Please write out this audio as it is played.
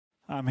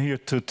I'm here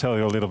to tell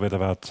you a little bit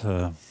about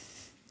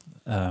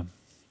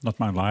not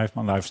my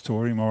life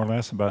story, more or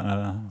less,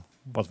 about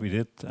what we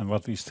did and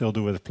what we still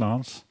do with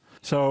plants.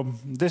 So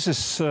this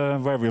is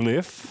where we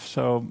live.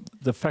 So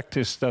the fact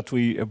is that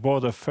we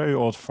bought a very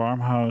old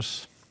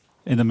farmhouse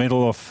in the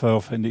middle of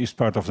in the east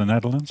part of the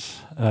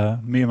Netherlands.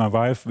 Me and my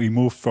wife, we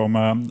moved from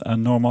a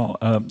normal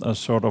a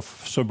sort of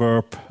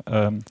suburb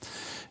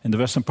in the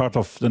western part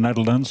of the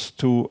Netherlands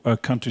to a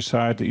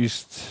countryside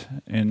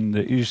in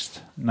the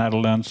east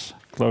Netherlands,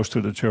 close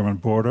to the German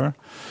border.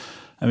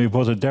 And we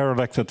bought a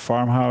derelicted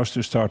farmhouse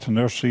to start a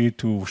nursery,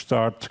 to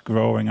start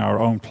growing our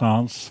own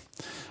plants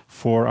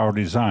for our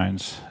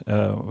designs.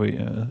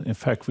 In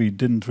fact, we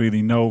didn't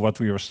really know what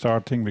we were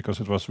starting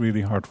because it was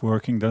really hard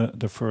working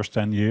the first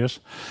 10 years.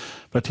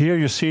 But here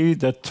you see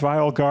the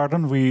trial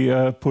garden we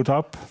put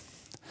up.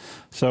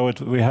 So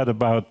we had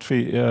about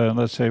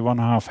let's say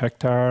 1.5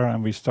 hectares,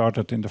 and we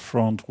started in the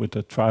front with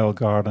a trial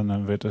garden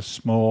and with a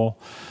small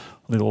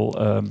little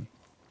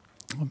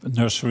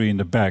nursery in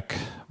the back.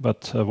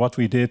 But what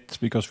we did,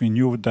 because we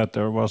knew that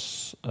there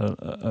was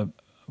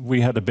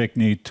we had a big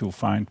need to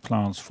find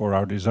plants for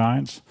our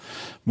designs.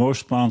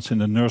 Most plants in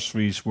the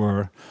nurseries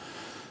were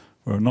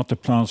not the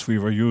plants we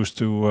were used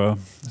to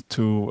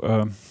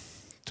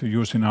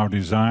use in our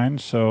design.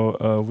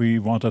 So we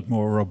wanted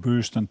more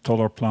robust and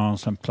taller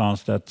plants and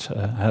plants that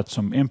had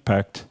some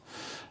impact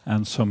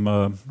and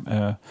some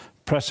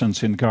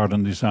presence in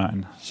garden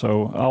design.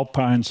 So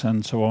alpines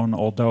and so on,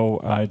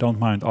 although I don't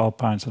mind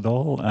alpines at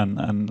all,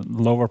 and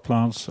lower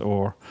plants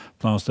or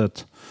plants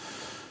that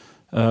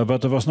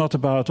but it was not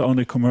about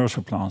only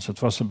commercial plants.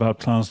 It was about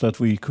plants that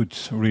we could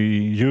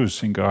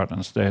reuse in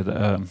gardens.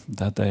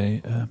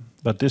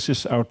 But this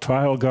is our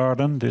trial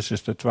garden. This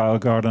is the trial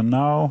garden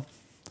now.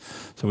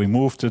 So we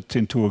moved it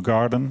into a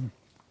garden.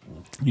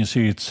 You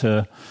see, it's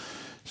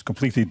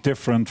completely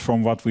different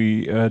from what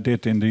we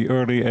did in the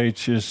early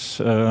stages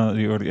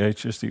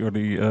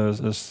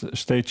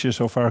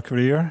of our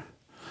career.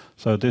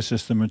 So this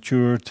is the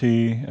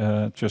maturity.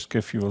 Just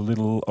give you a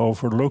little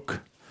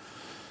overlook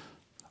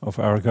of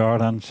our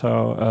garden.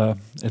 So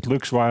it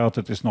looks wild.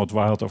 It is not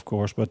wild, of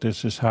course, but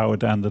this is how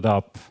it ended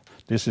up.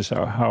 This is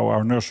how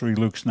our nursery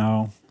looks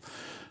now.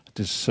 It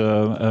is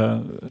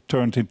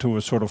turned into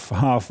a sort of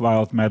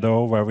half-wild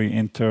meadow where we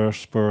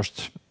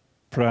interspersed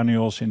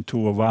perennials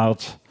into a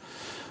wild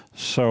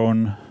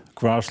sown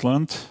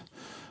grassland,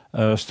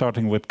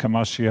 starting with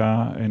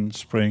camassia in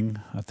spring.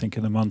 I think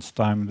in a month's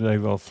time they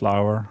will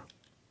flower.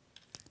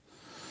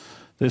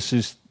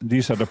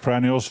 These are the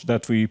perennials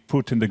that we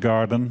put in the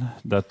garden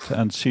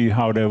and see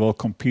how they will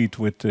compete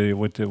with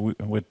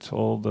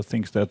all the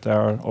things that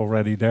are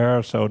already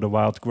there. So the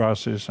wild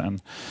grasses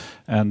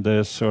and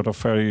the sort of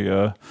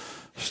very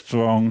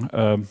strong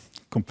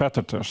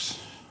competitors.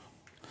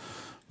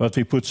 But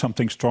we put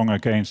something strong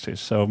against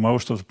this. So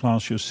most of the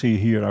plants you see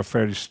here are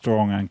very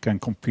strong and can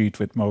compete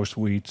with most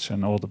weeds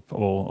and all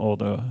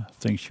the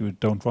things you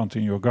don't want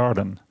in your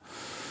garden.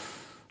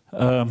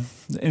 The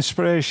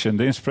inspiration,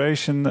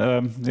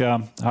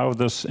 how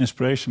does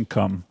inspiration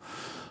come?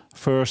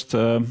 First,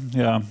 it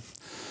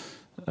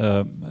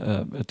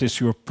is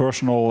your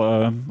personal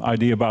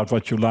idea about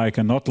what you like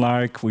and not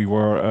like. We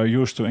were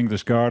used to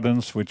English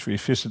gardens, which we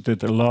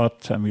visited a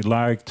lot and we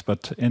liked,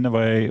 but in a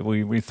way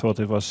we thought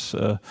it was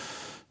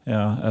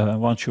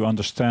once you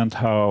understand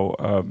how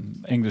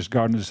English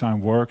garden design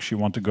works, you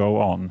want to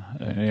go on.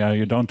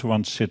 You don't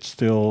want to sit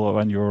still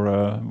when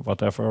you're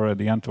whatever at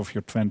the end of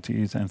your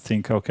 20s and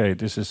think, okay,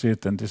 this is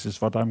it, and this is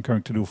what I'm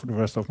going to do for the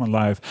rest of my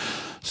life.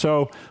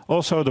 So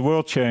also the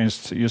world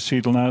changed. You see,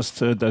 the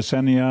last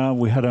decennia,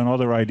 we had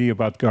another idea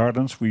about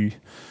gardens. We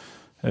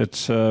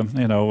use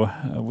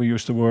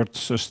the word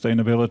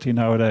sustainability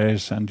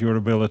nowadays and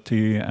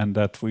durability, and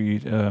that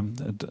we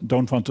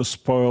don't want to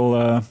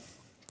spoil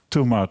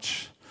too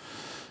much.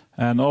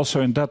 And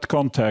also in that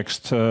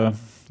context,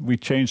 we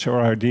changed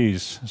our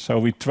ideas. So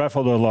we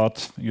traveled a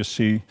lot, you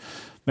see.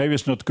 Maybe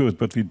it's not good,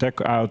 but we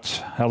deck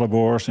out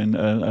hellebores in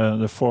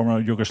the former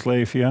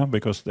Yugoslavia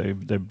because they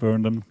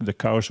burned them. The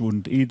cows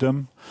wouldn't eat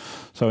them.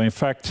 So in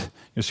fact,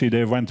 you see,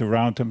 they went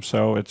around them.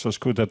 So it was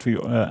good that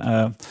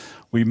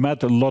we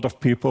met a lot of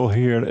people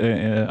here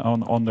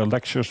on the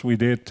lectures we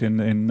did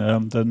in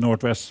the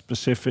Northwest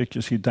Pacific.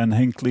 You see Dan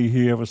Hinckley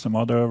here with some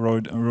other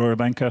Roy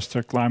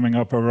Lancaster climbing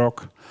up a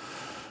rock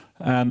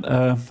and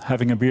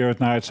having a beer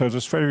at night. So it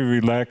was very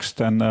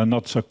relaxed and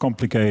not so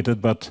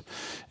complicated. But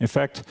in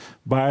fact,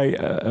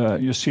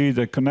 you see,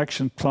 the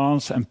connection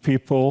plants and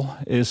people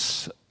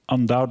is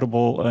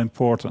undoubtedly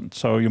important.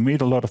 So you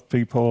meet a lot of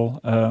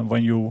people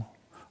when you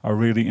are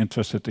really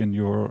interested in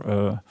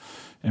your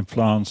in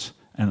plants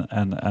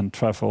and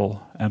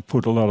travel and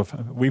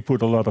we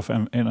put a lot of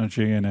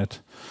energy in it.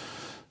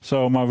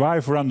 So my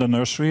wife ran the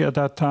nursery at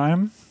that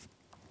time.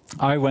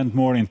 I went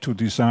more into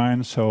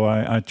design, so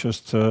I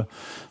just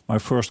my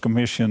first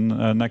commission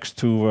next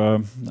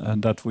to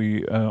that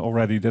we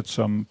already did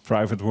some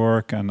private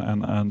work and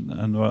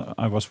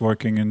I was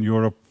working in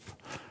Europe,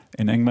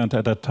 in England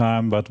at that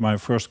time. But my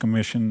first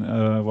commission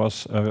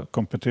was a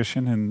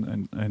competition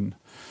in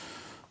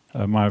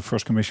My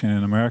first commission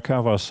in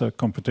America was a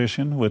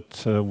competition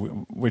with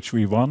which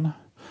we won.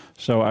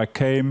 So I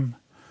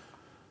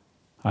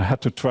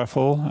had to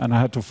travel and I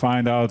had to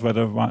find out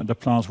whether the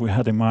plants we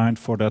had in mind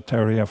for that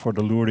area, for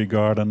the Lourdes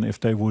garden, if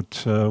they would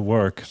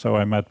work. So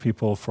I met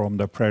people from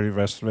the prairie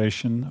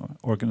restoration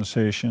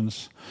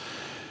organizations.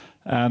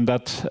 And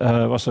that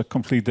was a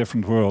complete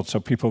different world. So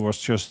people was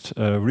just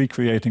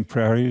recreating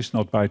prairies,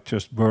 not by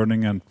just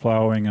burning and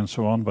plowing and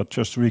so on, but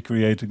just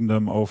recreating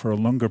them over a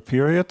longer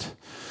period.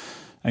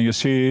 And you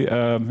see,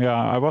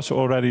 I was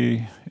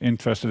already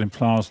interested in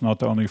plants,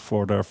 not only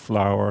for their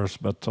flowers,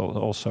 but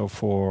also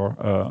for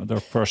their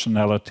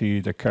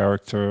personality, their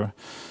character,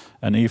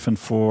 and even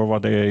for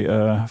what they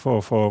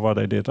for what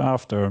they did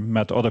after.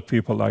 Met other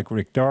people like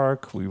Rick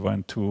Dark. We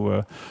went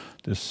to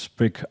this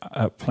big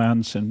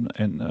plants in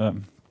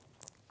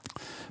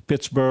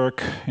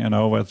Pittsburgh, you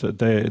know, with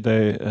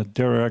they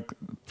direct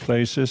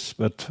places,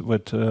 but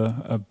with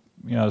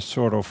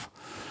sort of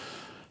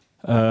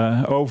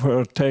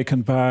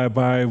overtaken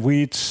by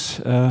weeds,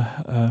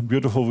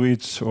 beautiful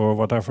weeds or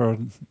whatever.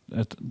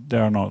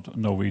 There are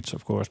no weeds,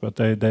 of course, but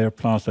they are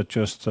plants that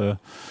just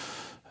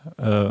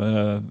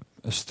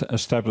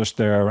established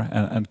there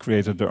and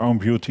created their own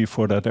beauty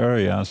for that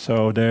area.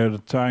 So they're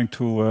trying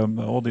to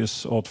all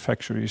these old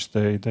factories.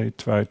 They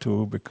try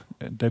to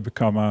they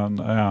become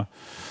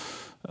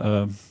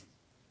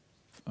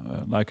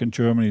like in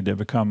Germany, they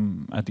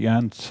become at the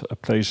end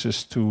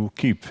places to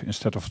keep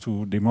instead of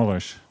to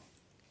demolish.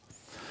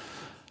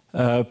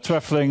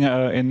 Traveling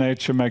in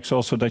nature makes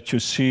also that you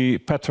see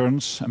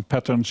patterns, and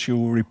patterns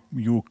you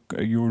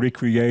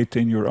recreate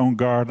in your own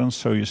gardens.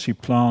 So you see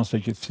plants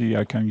that you see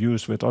I can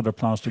use with other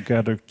plants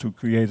together to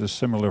create a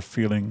similar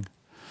feeling.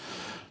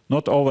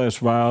 Not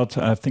always wild.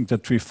 I think the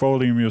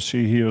trifolium you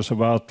see here is a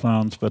wild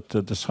plant, but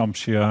the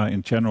Samsia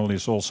in general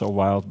is also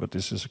wild, but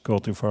this is a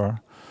cultivar.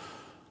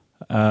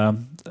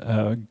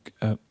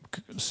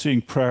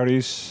 Seeing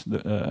prairies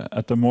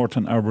at the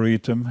Morton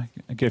Arboretum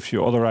gives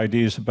you other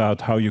ideas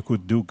about how you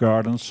could do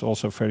gardens,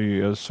 also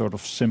very sort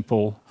of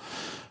simple,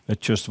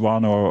 with just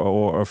one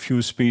or a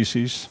few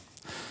species.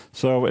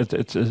 So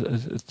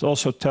it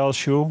also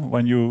tells you,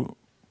 when you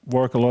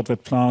work a lot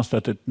with plants,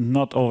 that it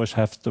not always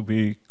has to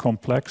be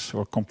complex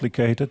or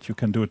complicated. You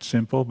can do it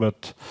simple,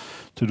 but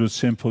to do it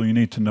simple, you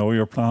need to know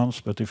your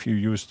plants. But if you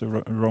use the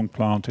wrong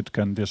plant, it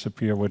can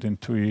disappear within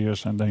 2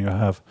 years, and then you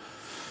have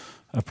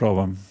a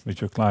problem with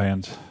your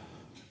client.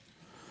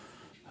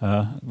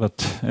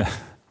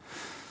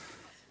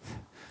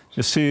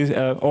 You see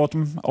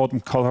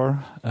autumn color.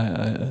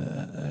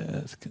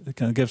 It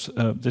can give.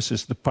 This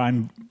is the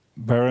pine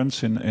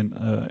barrens in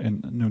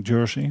New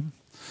Jersey,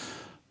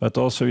 but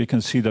also you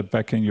can see that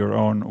back in your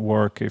own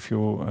work if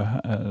you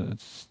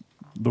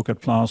look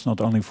at plants not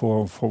only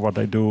for what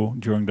they do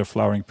during the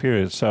flowering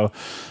period. So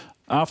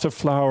after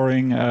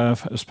flowering,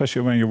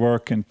 especially when you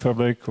work in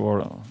public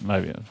or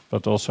maybe,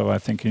 but also I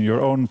think in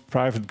your own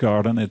private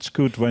garden, it's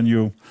good when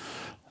you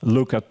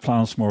look at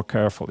plants more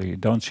carefully.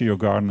 Don't see your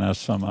garden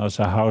as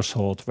a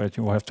household where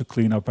you have to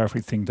clean up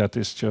everything that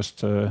is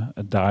just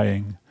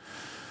dying.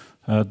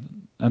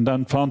 And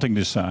then planting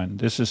design.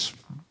 This is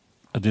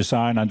a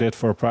design I did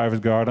for a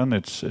private garden.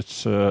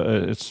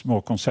 It's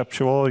more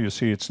conceptual. You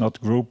see, it's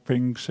not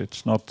groupings.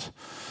 It's not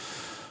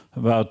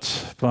about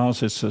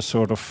plants. It's a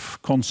sort of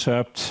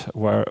concept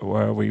where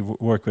we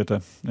work with I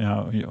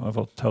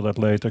will tell that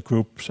later,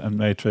 groups and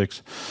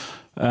matrix.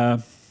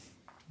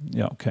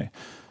 Okay.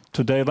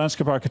 Today,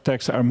 landscape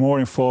architects are more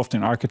involved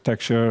in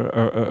architecture,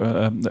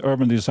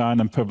 urban design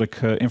and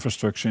public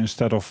infrastructure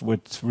instead of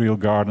with real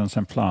gardens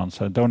and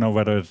plants. I don't know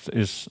whether it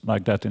is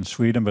like that in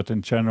Sweden, but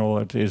in general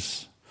it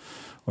is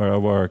where I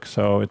work.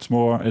 So it's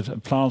more,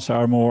 plants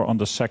are more on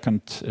the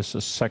second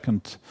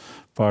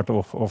part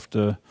of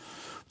the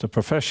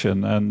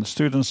profession. And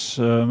students,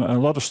 a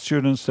lot of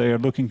students, they are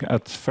looking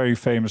at very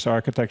famous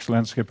architects,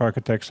 landscape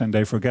architects, and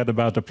they forget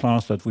about the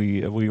plants that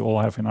we all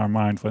have in our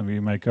mind when we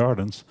make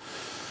gardens.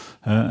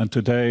 And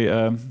today,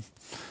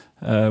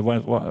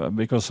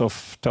 because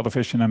of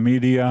television and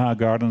media,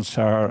 gardens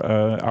are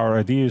our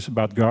ideas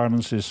about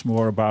gardens is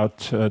more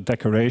about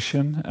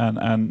decoration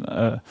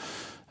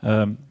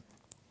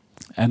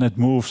and it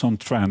moves on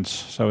trends.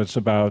 So it's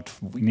about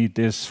we need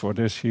this for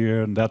this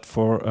year and that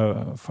for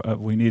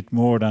we need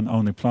more than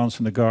only plants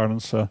in the garden.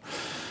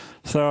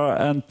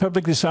 And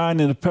public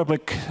design in the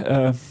public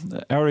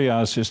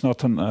areas is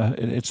not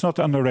it's not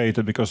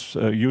underrated because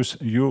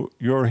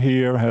you're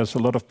here has a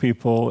lot of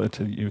people.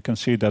 You can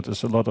see that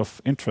there's a lot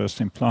of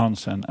interest in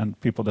plants and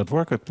people that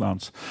work with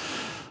plants.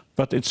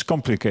 But it's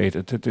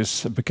complicated.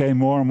 It became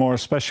more and more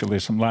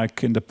specialism.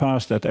 Like in the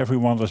past, that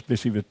everyone was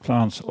busy with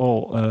plants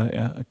all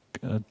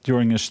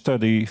during a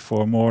study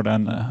for more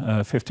than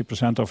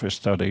 50% of his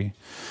study.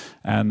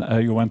 And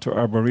you went to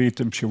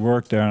arboretums, you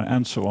worked there,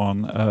 and so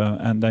on.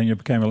 And then you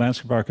became a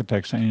landscape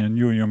architect, and you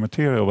knew your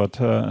material. But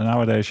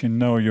nowadays, you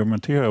know your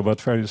material,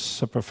 but very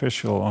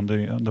superficial on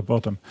the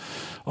bottom,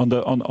 on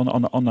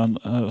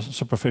a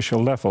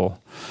superficial level.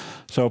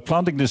 So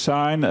planting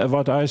design,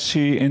 what I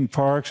see in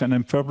parks and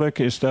in public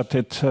is that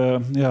that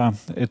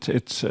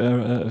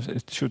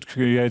it should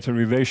create a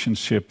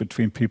relationship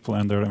between people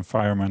and their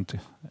environment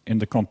in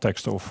the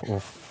context of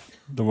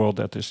the world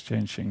that is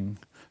changing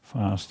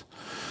fast.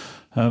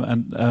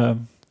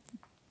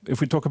 If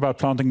we talk about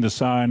planting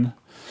design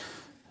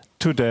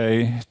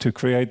today, to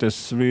create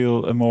this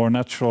real, a more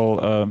natural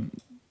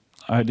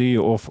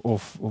idea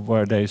of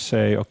where they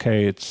say,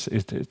 okay,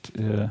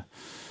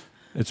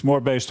 it's more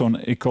based on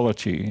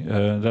ecology.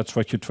 That's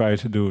what you try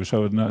to do.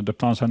 So the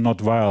plants are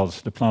not wild.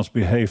 The plants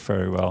behave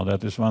very well.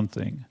 That is one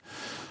thing.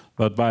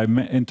 But by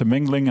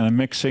intermingling and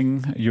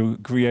mixing, you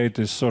create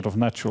this sort of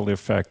natural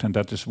effect, and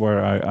that is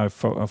where I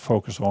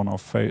focus on.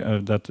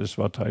 That is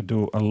what I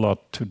do a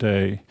lot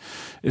today.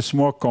 It's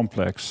more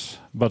complex,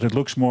 but it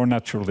looks more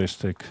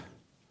naturalistic.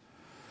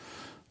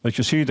 But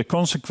you see the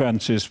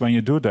consequences when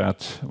you do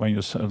that, when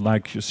you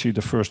see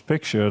the first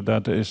picture,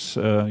 that is,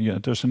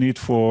 there's a need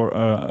for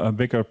a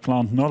bigger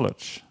plant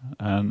knowledge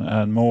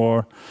and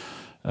more,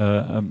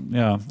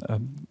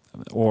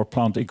 or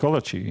plant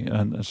ecology.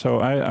 And so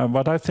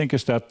what I think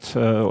is that,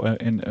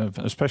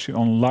 especially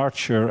on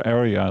larger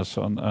areas,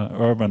 on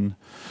urban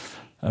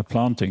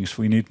plantings,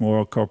 we need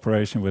more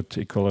cooperation with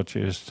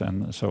ecologists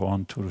and so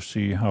on to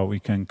see how we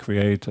can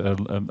create a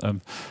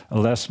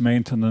less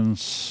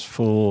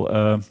maintenance-full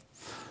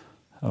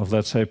of,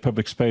 let's say,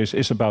 public space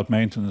is about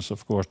maintenance,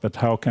 of course, but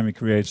how can we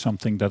create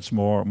something that's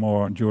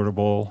more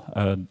durable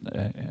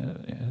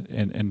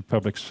in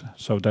public,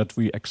 so that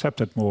we accept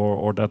it more,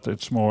 or that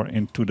it's more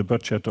into the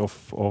budget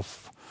of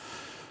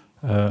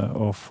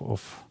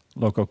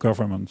local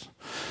government.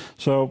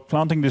 So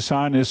planting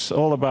design is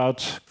all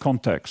about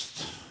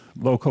context,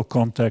 local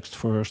context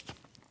first.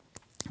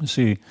 You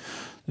see,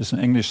 this is an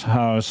English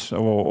house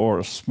or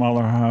a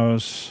smaller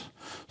house.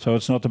 So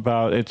it's not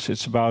about,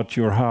 it's about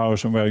your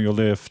house and where you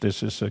live.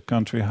 This is a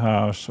country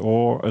house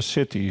or a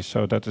city.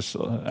 So that is,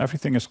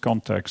 everything is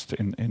context.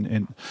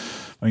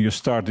 When you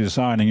start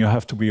designing, you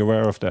have to be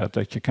aware of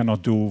that you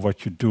cannot do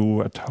what you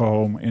do at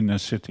home in a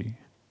city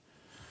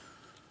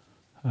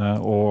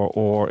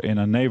or in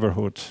a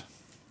neighborhood.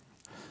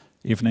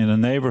 Even in a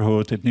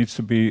neighborhood, it needs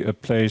to be a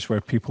place where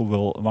people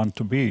will want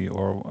to be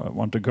or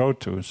want to go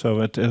to.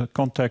 So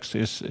context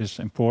is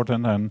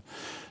important, and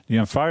the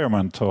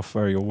environment of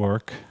where you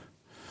work.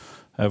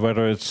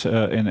 Whether it's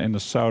in the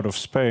south of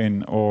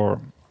Spain or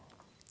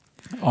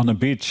on a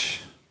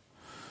beach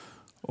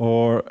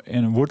or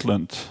in a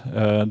woodland,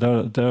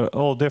 they're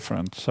all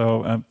different.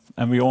 So,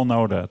 and we all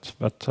know that.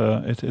 But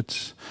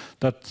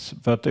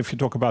But if you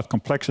talk about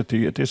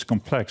complexity, it is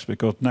complex,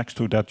 because next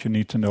to that you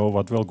need to know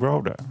what will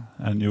grow there,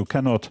 and you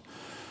cannot,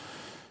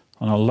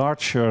 on a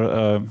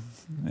larger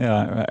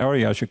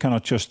areas, you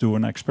cannot just do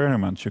an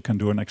experiment. You can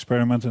do an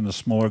experiment in a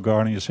smaller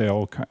garden. You say,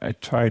 "Oh, I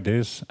tried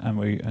this, and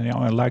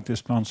I like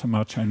this plant so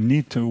much.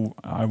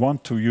 I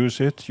want to use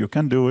it." You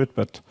can do it,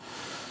 but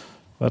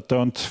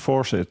don't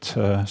force it.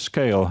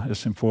 Scale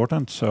is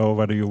important. So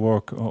whether you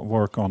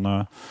work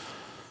on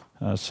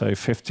say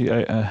 50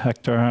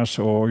 hectares,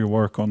 or you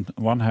work on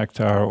 1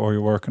 hectare, or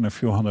you work on a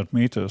few hundred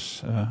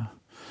meters,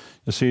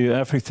 you see,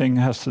 everything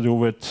has to do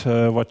with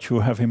what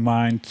you have in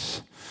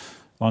mind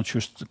once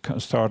you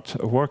start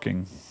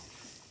working.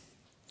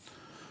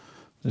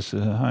 This,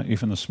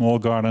 even a small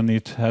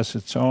garden has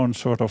its own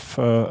sort of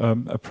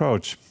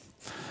approach.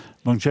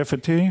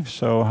 Longevity,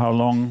 so how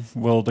long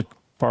will the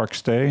park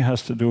stay,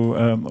 has to do,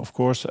 of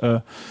course,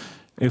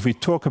 if we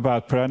talk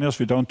about perennials,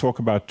 we don't talk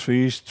about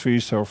trees.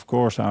 Trees, of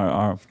course,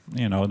 are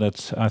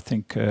that's, I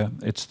think,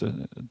 it's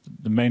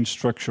the main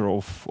structure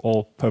of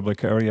all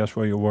public areas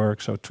where you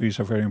work, so trees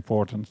are very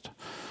important.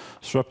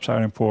 Shrubs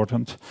are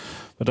important,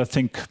 but I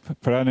think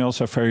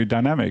perennials are very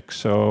dynamic.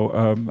 So,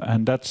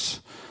 and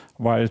that's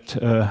why it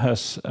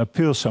has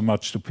appealed so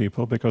much to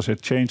people, because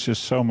it changes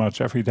so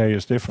much. Every day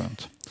is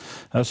different.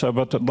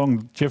 But the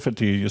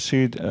longevity, you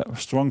see,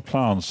 strong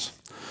plants,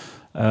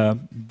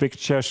 big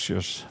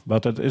gestures,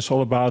 but it is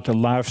all about the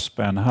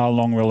lifespan. How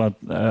long will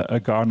a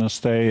garden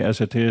stay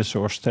as it is,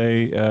 or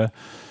stay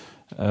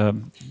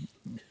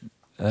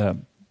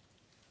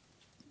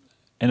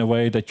in a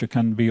way that you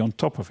can be on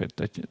top of it,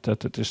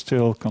 that it is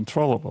still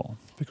controllable,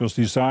 because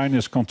design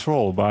is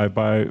control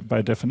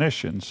by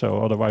definition.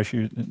 So otherwise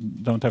you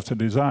don't have to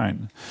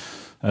design.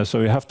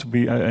 So you have to be,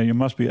 you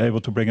must be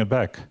able to bring it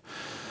back.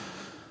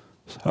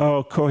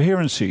 So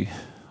coherency,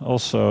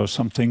 also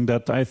something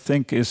that I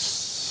think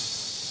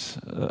is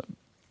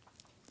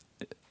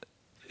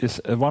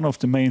one of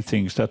the main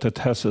things, that it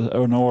has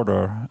an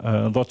order,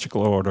 a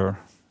logical order,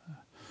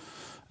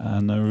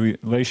 and a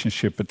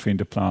relationship between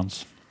the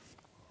plants.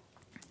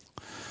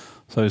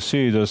 So you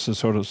see, there's a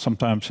sort of,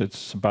 sometimes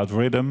it's about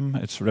rhythm,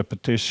 it's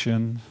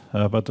repetition,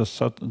 but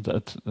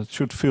that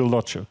should feel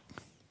logic.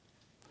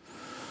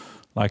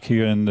 Like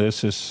here in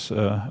this is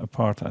a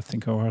part, I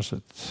think, or was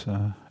it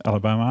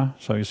Alabama?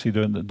 So you see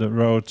the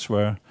roads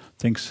where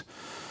things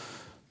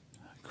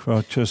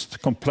grow, just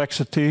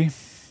complexity.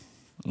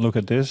 Look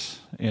at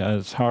this. Yeah,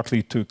 it's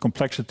hardly to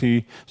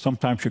complexity.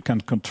 Sometimes you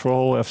can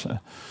control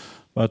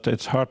but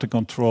it's hard to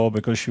control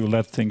because you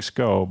let things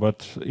go.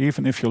 But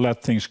even if you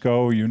let things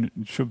go, you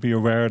should be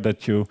aware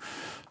that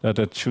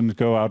it shouldn't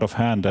go out of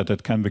hand, that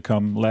it can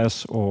become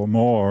less or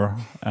more,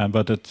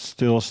 but it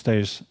still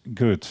stays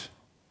good.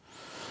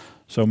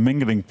 So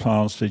mingling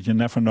plants, that you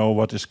never know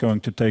what is going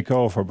to take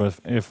over. But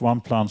if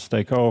one plant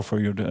takes over,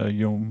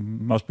 you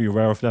must be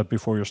aware of that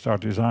before you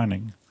start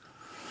designing.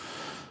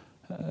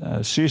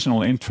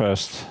 Seasonal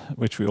interest,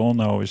 which we all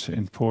know is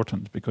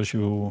important, because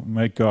you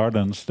make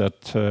gardens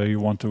that you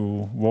want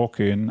to walk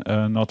in,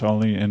 not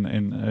only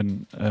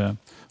in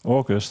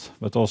August,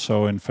 but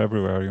also in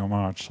February or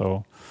March.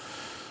 So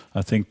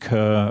I think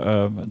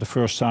the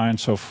first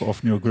signs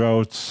of new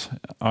growth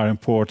are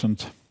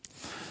important.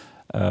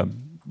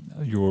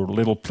 Your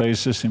little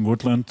places in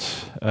woodland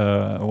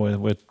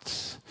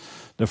with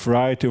the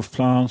variety of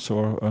plants,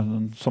 or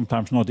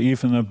sometimes not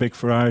even a big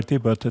variety,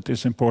 but it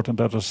is important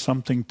that there's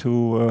something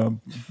to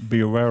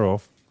be aware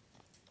of.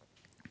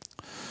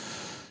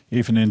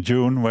 Even in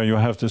June, where you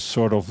have this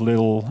sort of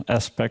little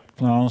aspect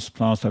plants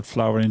that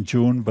flower in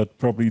June but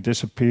probably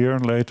disappear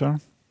later.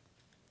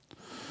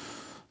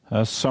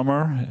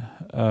 Summer,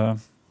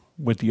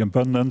 with the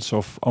abundance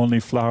of only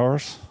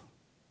flowers.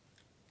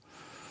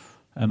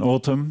 And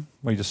autumn,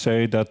 where you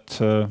say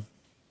that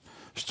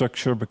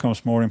structure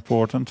becomes more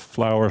important,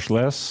 flowers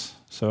less.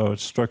 So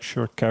it's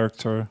structure,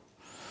 character,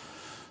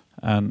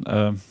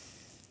 and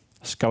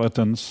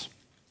skeletons.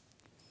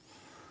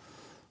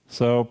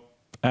 So,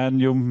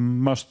 and you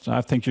must,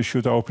 I think you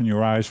should open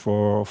your eyes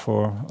for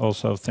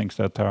also things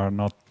that are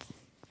not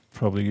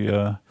probably,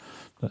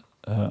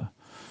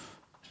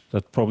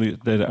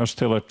 they are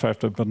still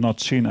attractive, but not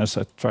seen as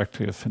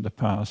attractive in the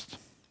past.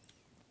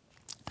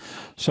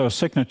 So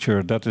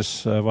signature, that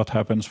is what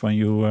happens when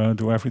you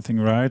do everything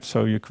right.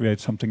 So you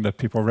create something that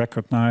people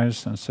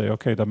recognize and say,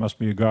 okay, that must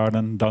be a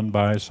garden done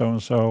by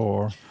so-and-so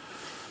or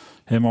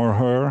him or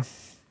her.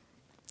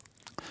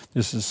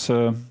 This is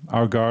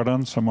our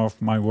garden, some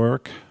of my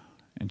work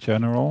in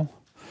general.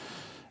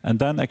 And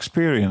then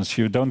experience.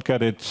 You don't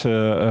get it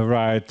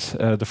right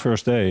the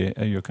first day,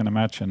 you can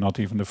imagine, not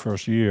even the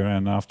first year.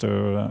 And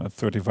after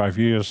 35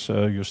 years,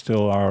 you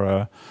still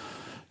are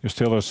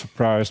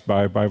surprised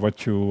by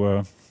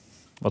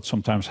what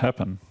sometimes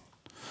happen,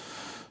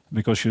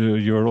 because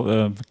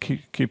you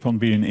keep on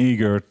being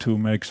eager to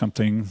make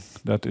something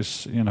that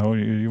is,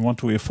 you want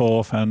to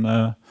evolve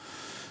and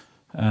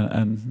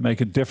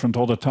make it different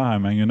all the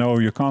time. And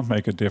you can't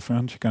make it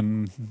different. You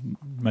can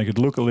make it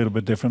look a little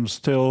bit different.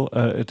 Still,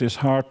 it is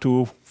hard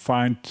to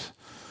find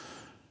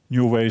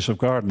new ways of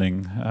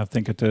gardening. I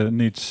think it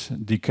needs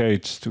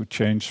decades to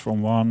change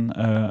from one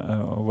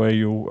way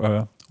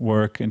you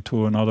work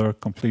into another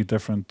complete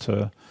different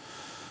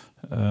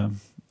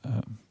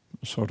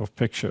sort of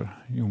picture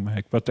you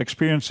make. But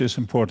experience is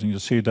important. You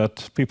see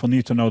that people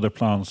need to know their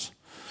plants.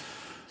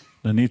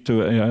 They need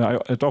to.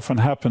 It often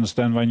happens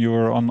then when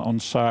you're on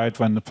site,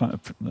 when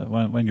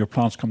your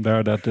plants come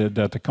there, that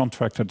the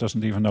contractor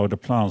doesn't even know the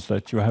plants.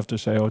 That you have to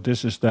say, oh,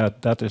 this is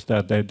that is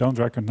that. They don't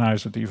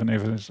recognize it even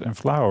if it's in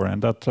flower.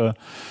 And that.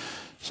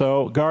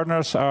 So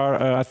gardeners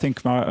are, I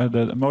think,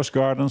 the most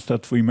gardens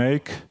that we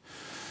make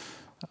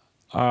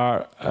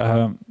are.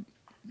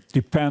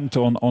 Depend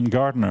on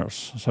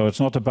gardeners. So it's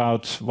not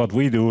about what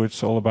we do,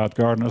 it's all about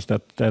gardeners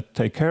that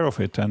take care of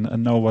it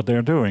and know what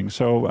they're doing.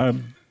 So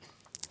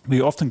we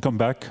often come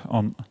back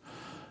on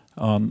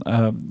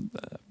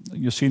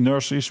you see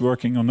nurseries,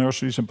 working on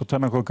nurseries and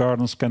botanical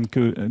gardens can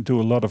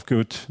do a lot of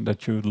good,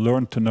 that you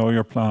learn to know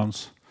your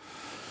plants.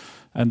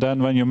 And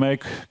then when you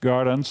make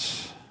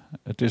gardens,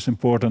 it is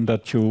important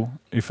that you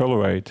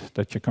evaluate,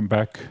 that you come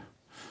back,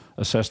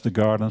 assess the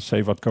garden,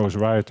 say what goes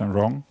right and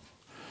wrong.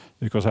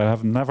 Because I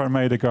have never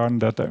made a garden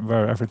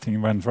where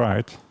everything went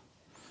right.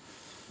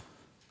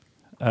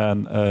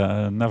 And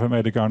never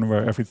made a garden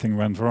where everything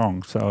went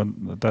wrong. So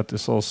that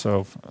is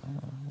also,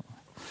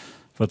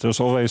 but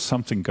there's always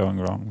something going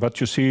wrong. But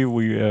you see,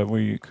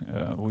 we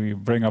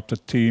bring up the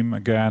team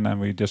again and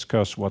we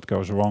discuss what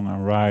goes wrong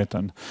and right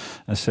and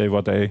say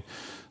what they,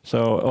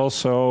 so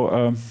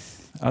also,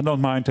 I don't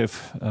mind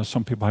if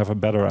some people have a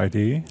better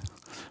idea,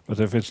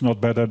 but if it's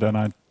not better, then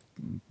I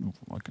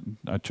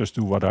just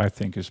do what I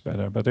think is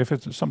better. But if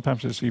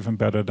sometimes it's even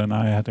better than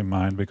I had in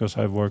mind, because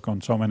I work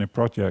on so many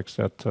projects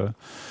that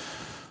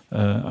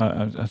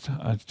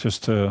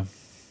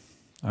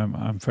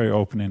I'm very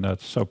open in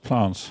that. So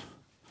plants.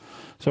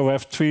 So we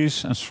have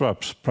trees and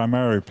shrubs,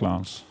 primary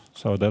plants.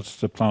 So that's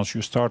the plants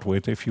you start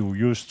with. If you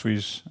use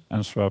trees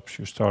and shrubs,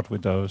 you start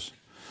with those.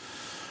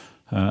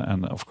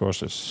 And of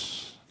course,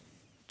 it's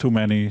too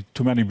many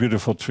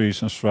beautiful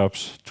trees and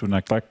shrubs to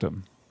neglect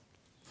them.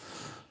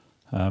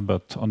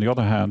 But on the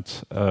other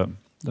hand,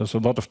 there's a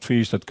lot of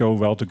trees that go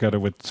well together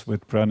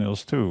with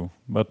perennials too.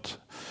 But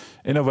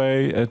in a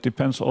way, it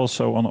depends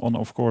also on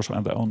of course,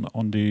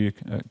 on the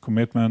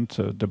commitment,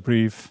 the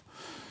brief,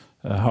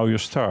 how you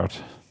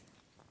start.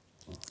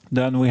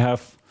 Then we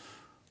have,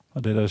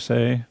 what did I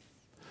say?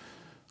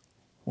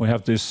 We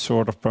have this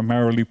sort of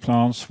primarily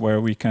plants where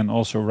we can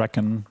also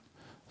reckon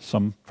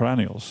some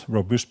perennials.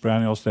 Robust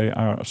perennials, they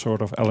are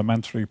sort of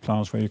elementary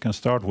plants where you can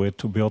start with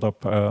to build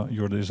up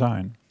your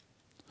design.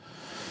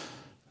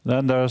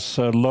 Then there's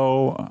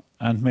low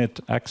and mid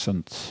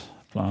accent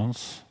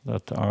plants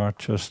that are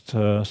just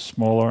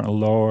smaller and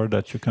lower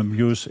that you can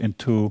use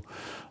into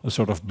a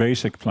sort of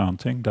basic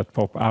planting that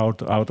pop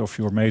out of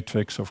your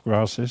matrix of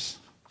grasses.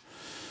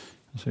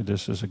 See,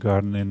 this is a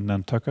garden in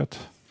Nantucket.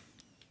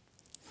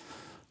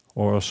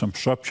 Or some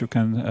shrubs you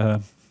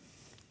can...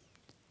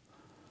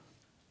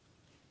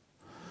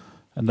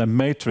 and then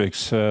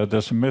matrix,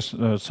 there's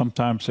a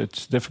sometimes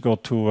it's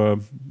difficult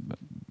to...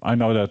 I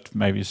know that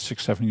maybe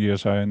 6-7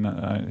 years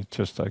I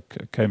just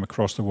came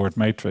across the word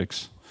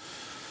matrix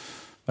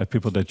by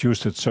people that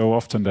used it so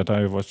often that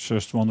I was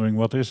just wondering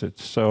what is it.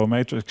 So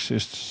matrix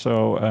is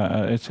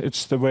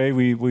it's the way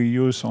we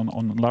use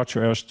on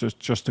larger areas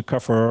just to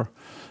cover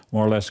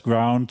more or less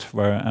ground,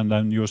 and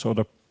then use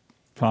other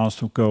plants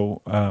to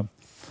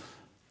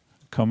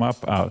come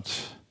up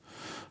out.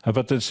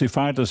 But it's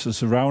defined as a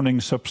surrounding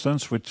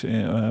substance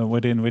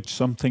within which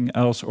something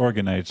else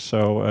originates,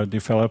 so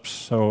develops.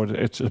 So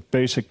it's a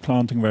basic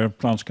planting where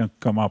plants can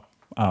come up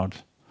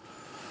out.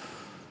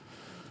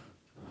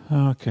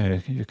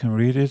 Okay, you can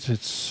read it.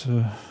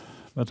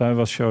 But I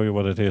will show you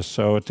what it is.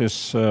 So it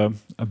is a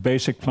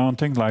basic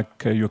planting,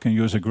 like you can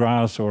use a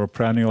grass or a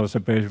perennial as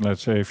a basic.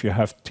 Let's say if you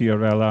have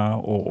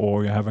tiarella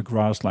or you have a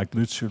grass like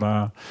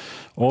lucula,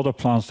 all the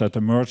plants that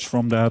emerge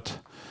from that.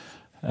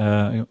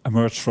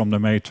 Emerged from the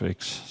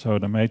matrix. So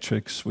the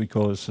matrix we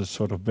call is a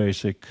sort of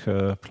basic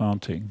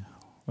planting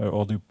where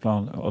all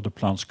the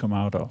plants come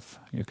out of.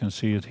 You can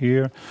see it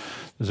here.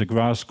 There's a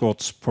grass called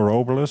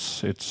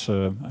Sporobolus. It's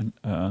a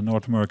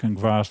North American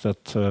grass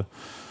that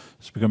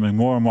is becoming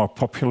more and more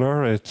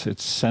popular.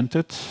 It's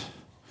scented.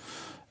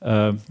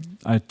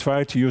 I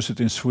tried to use it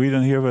in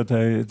Sweden here, but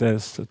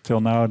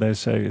till now they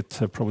say it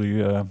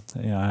probably.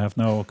 I have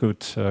no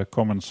good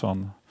comments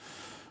on.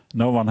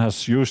 No one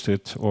has used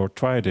it or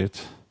tried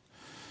it,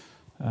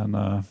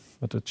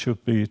 but it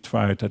should be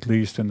tried at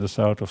least in the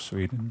south of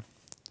Sweden.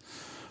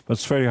 But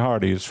it's very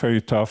hardy, it's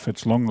very tough,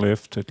 it's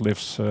long-lived, it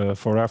lives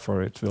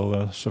forever, it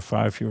will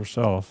survive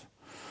yourself.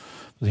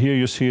 But here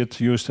you see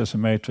it used as a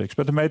matrix.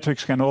 But the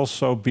matrix can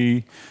also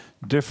be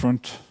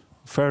different,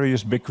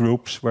 various big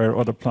groups where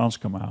other plants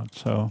come out.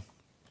 So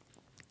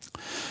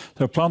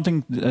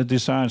planting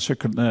design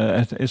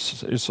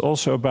is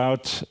also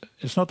about,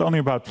 it's not only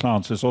about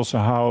plants, it's also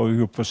how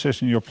you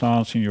position your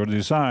plants in your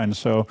design.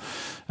 So,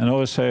 and I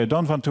always say, I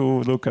don't want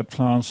to look at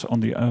plants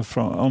on the,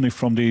 only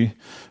from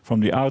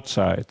the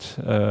outside.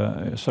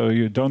 So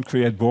you don't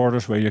create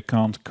borders where you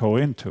can't go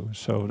into.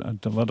 So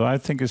what I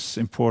think is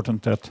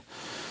important that,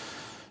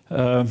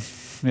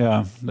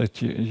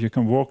 that you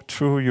can walk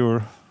through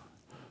your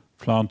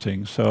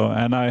planting. So,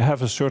 and I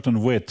have a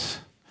certain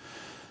width.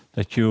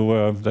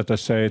 That I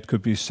say it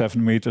could be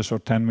 7 meters or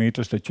 10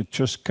 meters, that you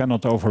just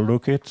cannot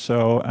overlook it.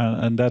 So,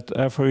 and that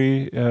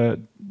every,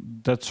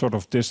 that sort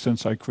of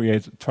distance I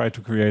try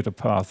to create a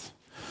path.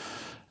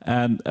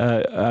 And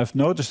I've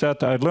noticed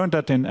that, I learned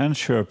that in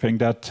Enschurping,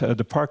 that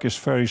the park is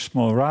very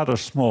small, rather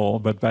small,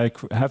 but by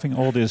having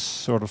all this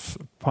sort of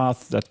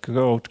path that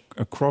go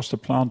across the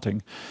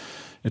planting,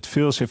 it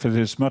feels if it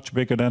is much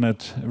bigger than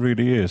it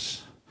really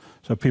is.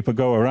 So people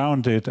go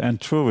around it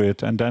and through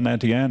it, and then at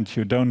the end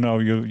you don't know,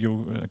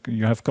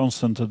 you have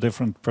constant a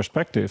different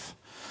perspective,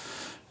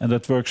 and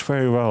that works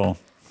very well.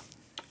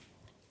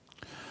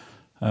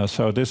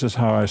 So this is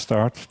how I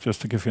start, just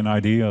to give you an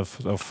idea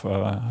of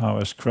how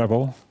I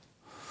scrabble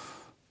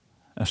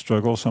and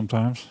struggle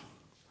sometimes.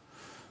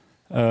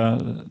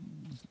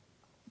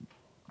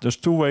 There's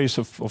two ways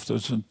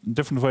there's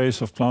different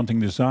ways of planting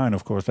design,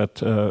 of course. That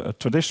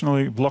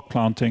traditionally block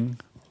planting,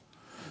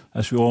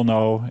 as we all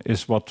know,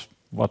 is what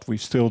we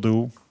still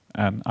do,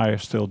 and I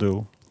still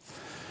do.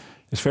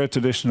 It's very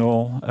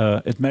traditional.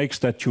 It makes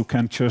that you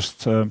can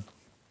just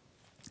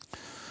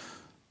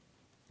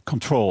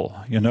control.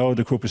 You know,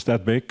 the group is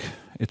that big,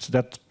 it's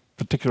that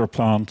particular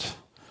plant,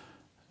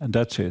 and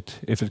that's it.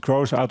 If it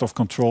grows out of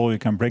control, you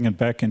can bring it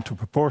back into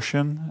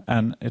proportion,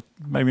 and it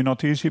may be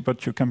not easy,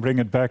 but you can bring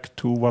it back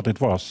to what it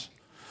was.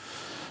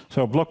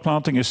 So block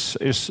planting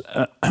is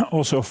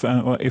also,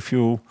 if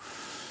you,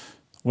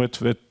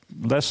 with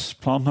less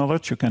plant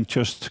knowledge, you can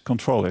just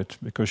control it,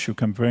 because you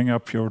can bring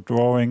up your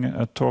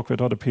drawing, talk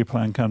with other people,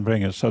 and can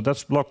bring it. So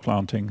that's block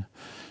planting.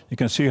 You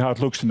can see how it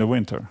looks in the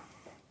winter.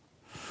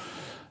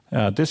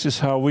 This is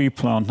how we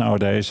plant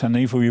nowadays, and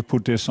even we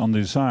put this on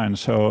design.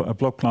 So a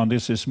block plant,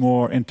 this is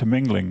more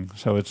intermingling.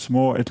 So it's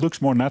more, it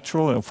looks more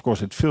natural. Of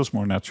course, it feels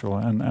more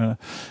natural,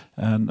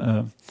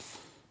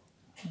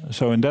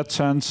 so in that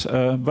sense,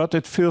 but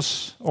it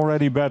feels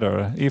already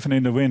better, even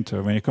in the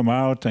winter. When you come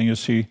out and you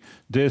see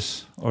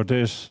this or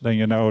this, then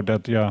you know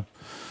that,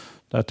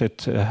 that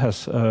it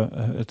has,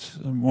 it's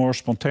more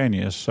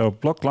spontaneous. So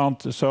block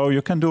plant, so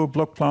you can do a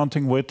block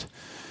planting with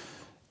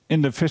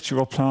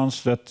individual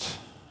plants that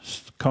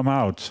come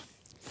out.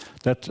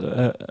 That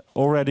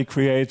already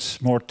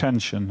creates more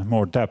tension,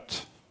 more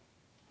depth.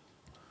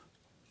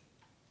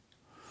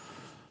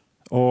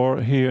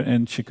 Or here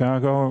in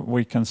Chicago,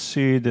 we can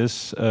see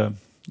this,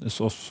 this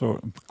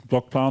also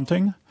block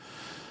planting.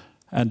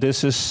 And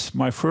this is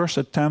my first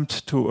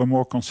attempt to a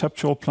more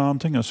conceptual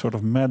planting, a sort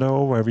of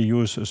meadow where we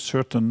use a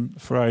certain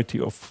variety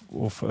of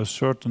a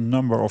certain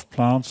number of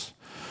plants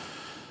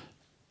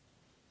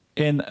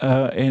in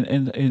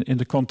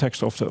the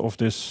context of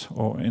this,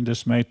 or in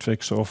this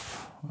matrix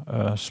of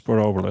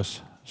Sporobolus.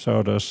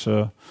 So there's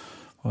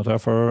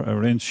whatever,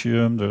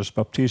 Aryntium, there's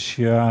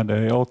Baptisia,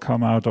 they all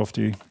come out of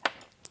the,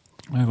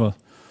 well,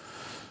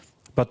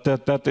 but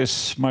that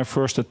is my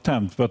first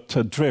attempt.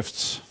 But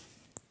drifts,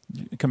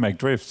 you can make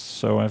drifts.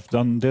 So I've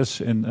done this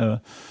in,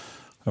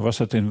 I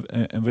was at in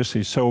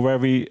Whistler. So where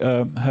we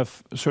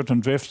have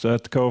certain drifts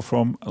that go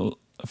from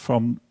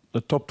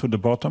the top to the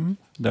bottom.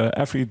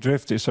 Every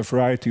drift is a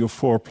variety of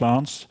 4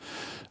 plants.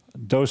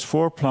 Those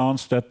 4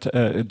 plants that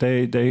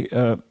they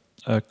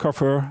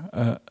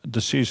cover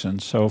the season.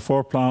 So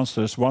 4 plants,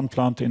 there's 1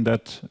 plant in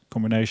that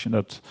combination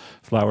that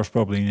flowers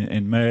probably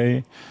in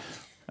May,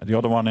 the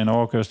other one in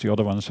August, the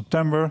other one in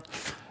September.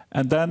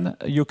 And then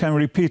you can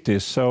repeat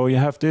this. So you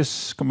have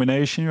this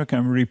combination, you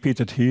can repeat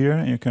it here,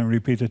 and you can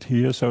repeat it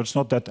here. So it's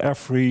not that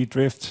every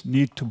drift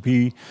need to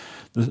be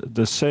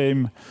the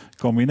same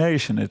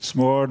combination. It's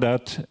more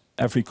that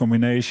every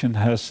combination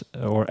has,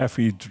 or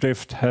every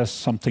drift has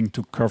something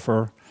to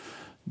cover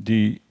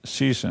the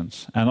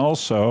seasons. And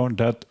also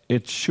that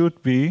it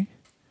should be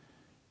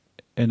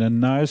in a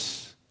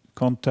nice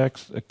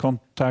contact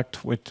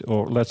with,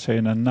 or let's say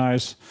in a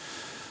nice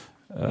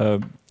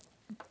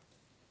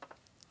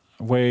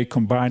way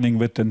combining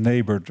with the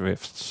neighbor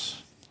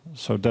drifts.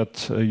 So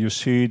that you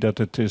see that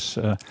it is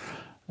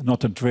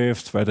not a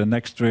drift where the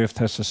next drift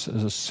has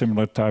a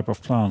similar type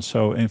of plant.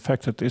 So in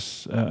fact it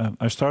is,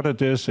 I started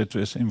this, it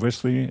was in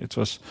Whistler. It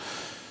was,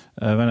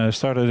 when I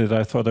started it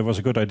I thought it was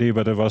a good idea,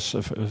 but it was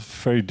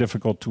very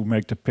difficult to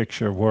make the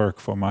picture work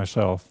for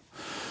myself.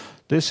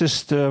 This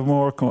is the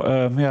more,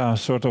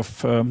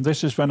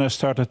 this is when I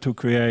started to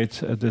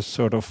create this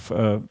sort of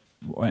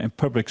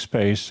public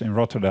space in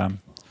Rotterdam.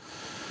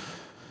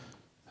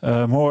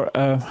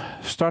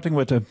 Starting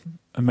with a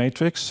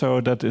matrix,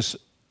 so that is,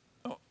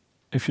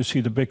 if you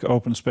see the big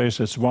open space,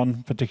 it's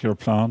one particular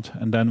plant,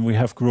 and then we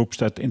have groups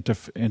that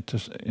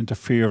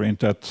interfere in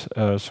that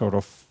sort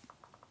of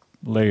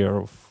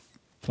layer of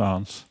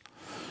plants.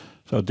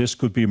 So this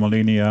could be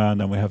Molinia,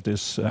 and then we have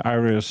this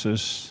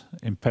irises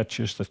in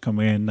patches that come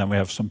in, then we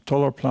have some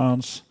taller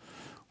plants,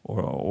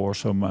 or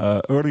some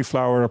early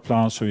flower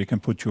plants, so you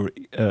can put your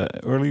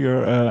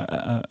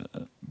earlier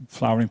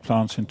flowering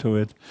plants into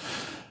it.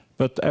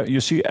 But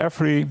you see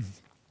every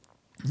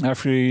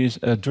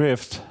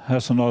drift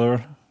has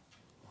another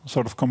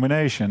sort of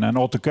combination. And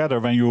altogether,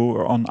 when you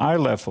are on eye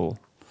level,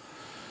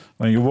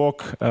 when you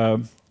walk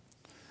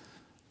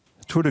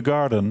through the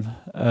garden,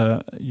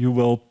 you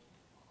will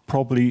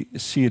probably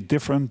see it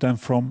different than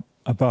from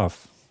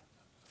above.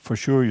 For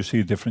sure you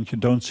see it different. You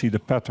don't see the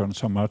pattern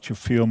so much. You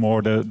feel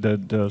more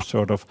the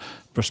sort of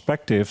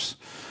perspectives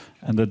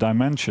and the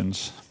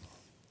dimensions.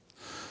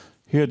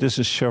 Here, this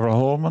is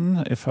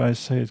Scherholmen, if I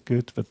say it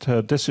good, but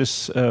this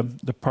is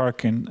the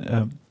park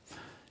I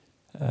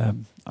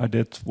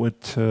did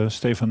with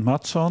Stefan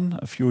Mattsson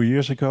a few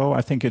years ago.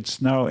 I think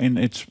it's now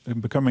it's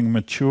becoming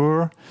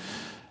mature,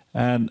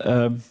 and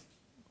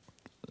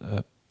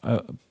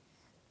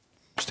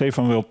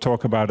Stefan will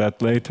talk about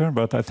that later.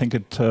 But I think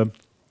it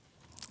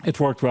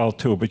worked well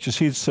too. But you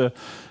see, it's a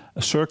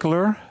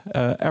circular.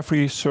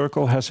 Every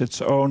circle has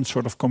its own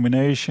sort of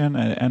combination,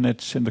 and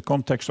it's in the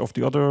context of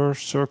the other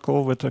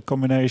circle with a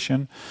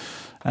combination.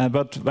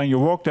 But when you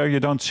walk there, you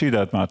don't see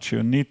that much.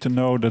 You need to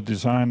know the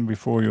design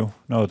before you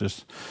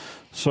notice.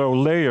 So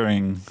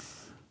layering.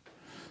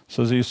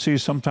 So you see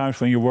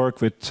sometimes when you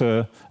work with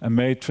a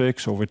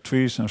matrix or with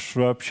trees and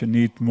shrubs, you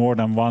need more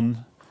than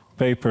one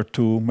paper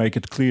to make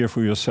it clear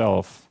for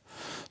yourself.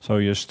 So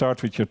you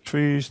start with your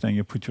trees, then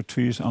you put your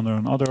trees under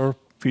another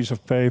piece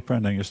of paper,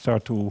 and then you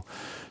start to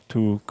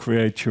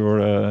create your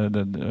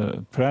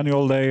the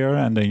perennial layer,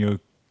 and then you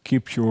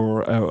keep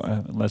your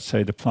let's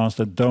say the plants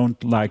that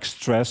don't like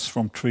stress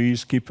from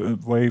trees, keep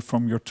away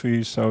from your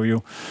trees. So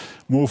you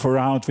move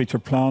around with your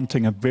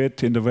planting a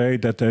bit in the way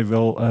that they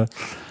will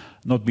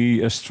not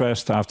be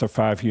stressed after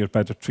 5 years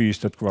by the trees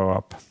that grow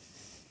up.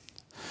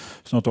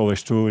 It's not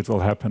always true. It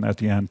will happen at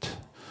the end.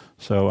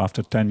 So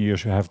after 10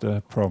 years you have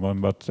the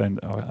problem, but then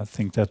I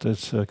think that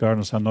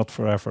gardens are not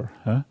forever.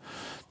 Huh?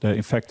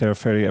 In fact, they're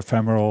very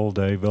ephemeral.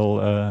 They will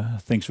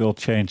things will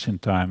change in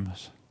time.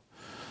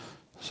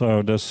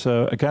 So that's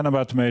again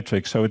about the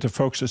matrix. So it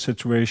evokes the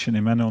situation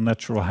in many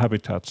natural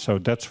habitats. So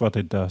that's what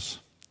it does.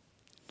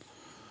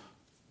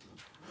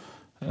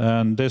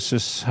 And this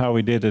is how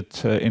we did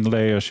it in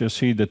layers. You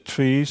see the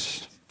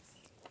trees.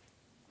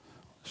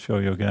 I'll show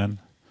you again.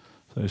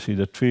 So you see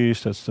the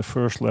trees. That's the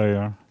first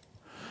layer.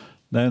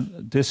 Then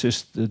this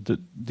is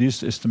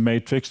the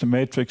matrix. The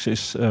matrix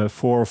is 4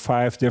 or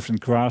 5 different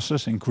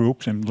grasses in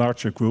groups, in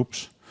larger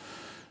groups.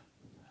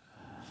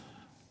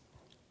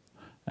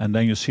 And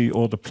then you see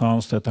all the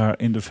plants that are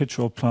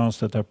individual plants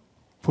that are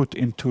put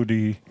into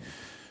the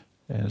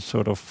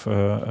sort of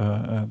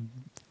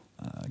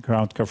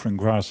ground covering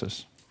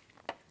grasses.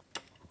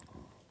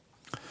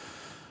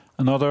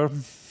 Another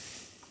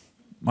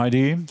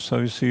idea, so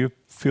you see a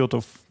field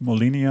of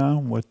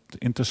Molinia with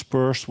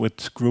interspersed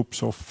with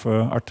groups of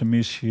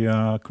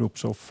Artemisia,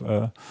 groups of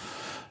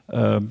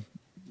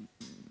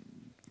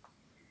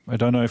I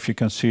don't know if you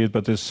can see it,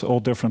 but it's all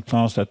different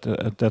plants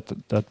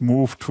that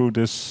move through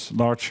this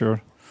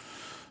larger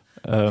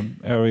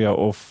area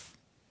of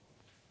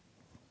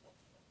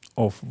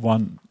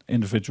one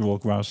individual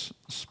grass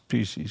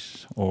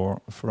species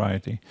or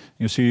variety.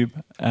 You see,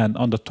 and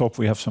on the top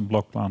we have some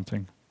block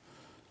planting.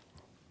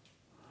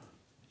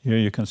 Here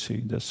you can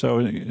see this. So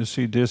you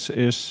see this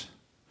is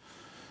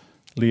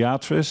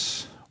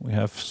Liatris, we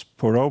have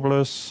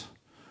Sporobolus,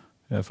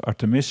 we have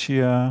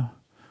Artemisia,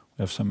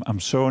 we have some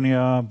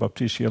Amsonia,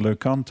 Baptisia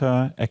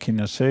leucantha,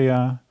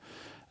 Echinacea,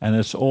 and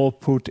it's all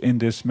put in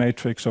this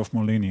matrix of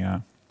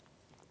Molinia.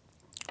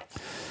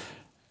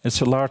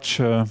 It's a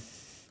large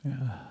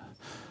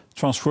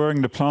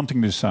transferring the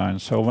planting design.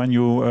 So when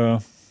you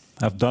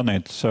have done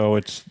it, so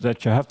it's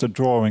that you have the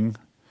drawing,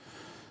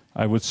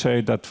 I would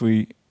say that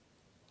we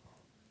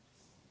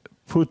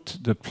put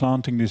the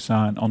planting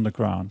design on the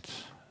ground.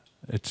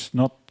 It's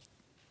not,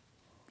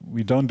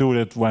 we don't do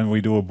it when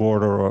we do a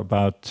border or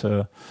about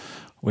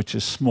which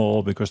is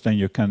small, because then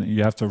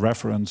you have the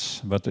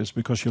reference, but it's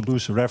because you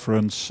lose a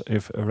reference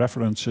if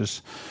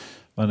references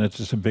when it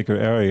is a bigger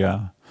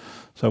area.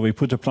 So we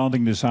put the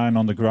planting design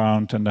on the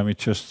ground and then we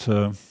just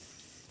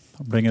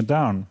bring it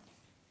down.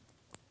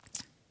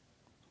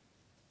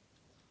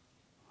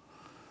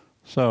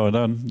 So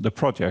then the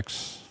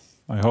projects.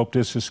 I hope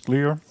this is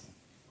clear.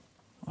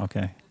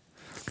 Okay.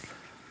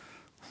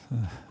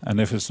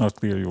 And if it's not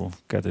clear, you'll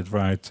get it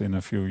right in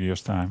a few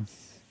years' time.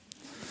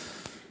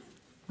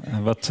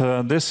 But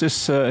this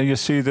is, you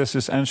see, this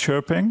is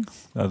Antwerping.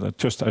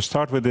 I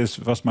start with this.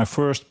 It was my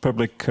first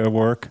public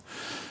work,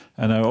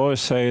 and I always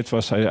say it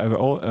was.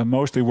 I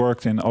mostly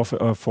worked in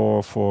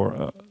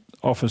for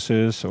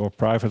offices or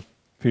private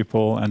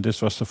people, and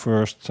this was the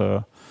first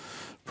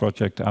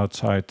project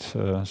outside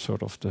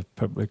sort of the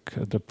public,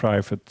 the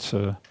private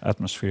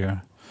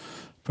atmosphere.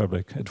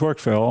 Public. It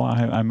worked well.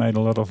 I made a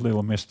lot of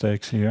little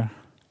mistakes here,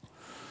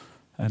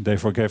 and they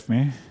forgave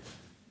me.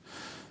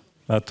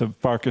 But the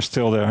park is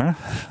still there,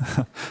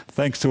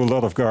 thanks to a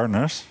lot of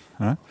gardeners.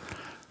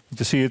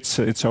 You see,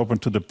 it's open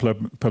to the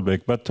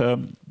public. But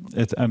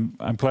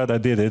I'm glad I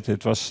did it.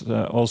 It was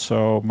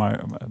also my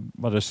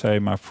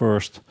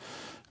first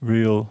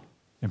real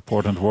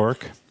important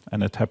work,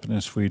 and it happened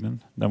in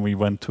Sweden. Then we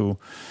went to.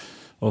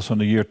 Also in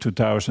the year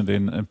 2000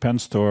 in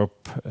Penstorp,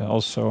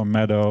 also a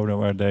meadow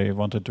where they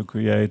wanted to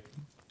create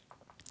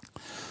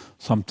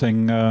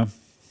something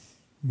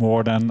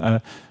more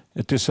than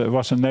it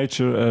was a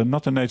nature,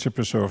 not a nature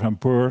preserve, a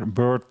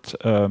bird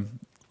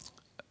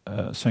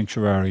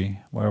sanctuary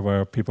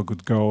where people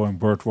could go and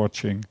bird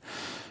watching.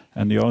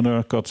 And the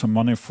owner got some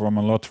money from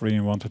a lottery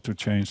and wanted to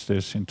change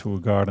this into a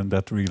garden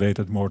that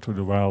related more to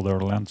the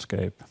wilder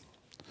landscape.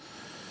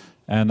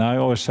 And I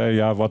always say,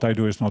 yeah, what I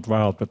do is not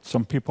wild, but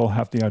some people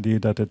have the idea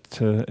that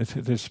it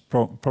is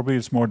probably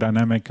it's more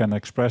dynamic and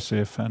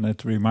expressive, and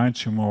it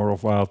reminds you more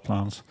of wild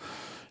plants.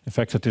 In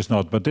fact, it is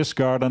not. But this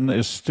garden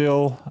is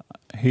still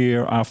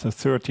here after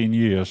 13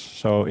 years.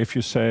 So if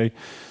you say,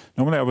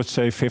 normally I would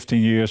say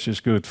 15 years is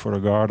good for a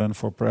garden,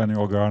 for a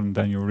perennial garden,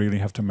 then you really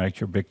have to make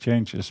your big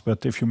changes.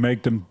 But if you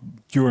make them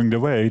during the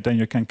way, then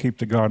you can keep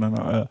the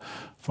garden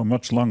for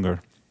much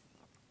longer.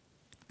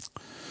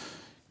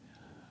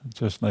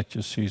 Just let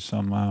you see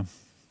some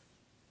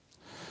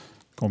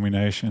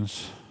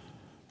combinations.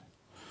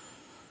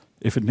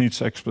 If it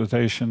needs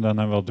exploitation, then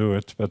I will do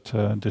it. But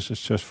this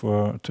is just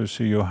to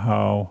see you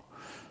how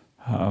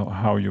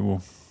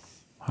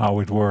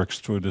it works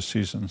through the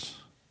seasons.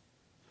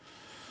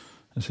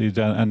 And see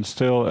then, and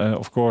still,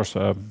 of course,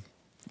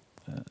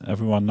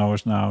 everyone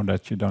knows now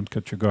that you don't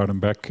cut your garden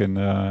back in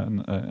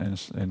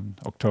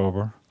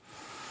October.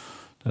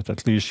 That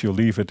at least you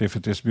leave it if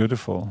it is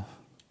beautiful.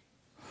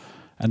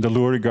 And the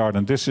Lurie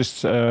Garden. This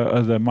is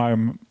my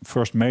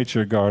first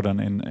major garden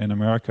in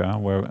America,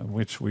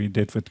 which we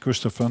did with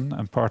Gustafsson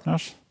and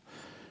partners.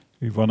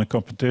 We won a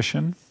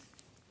competition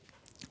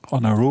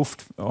on a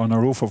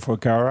roof of a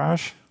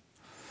garage.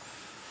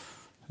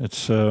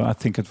 It's I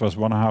think it was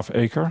 1.5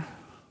 acre.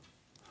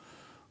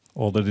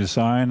 All the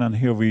design, and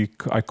here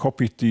I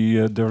copied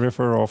the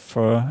river of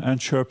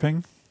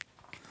Antwerping.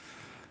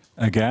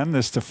 Again,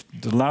 it's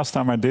the last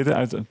time I did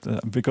it,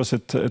 because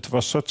it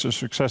was such a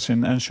success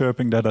in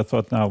Antwerping that I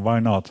thought, now why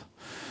not?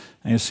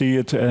 And you see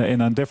it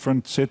in a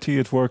different city,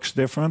 it works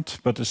different,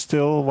 but it's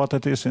still what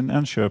it is in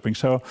Antwerping.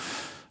 So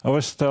I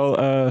always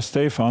tell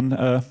Stefan,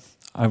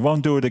 I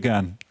won't do it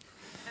again.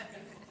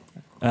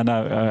 And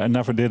I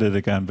never did it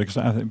again,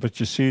 but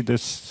you see,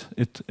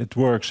 it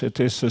works. It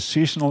is a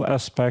seasonal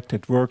aspect.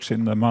 It works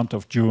in the month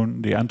of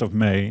June, the end of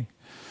May,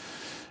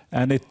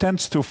 and it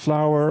tends to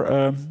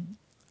flower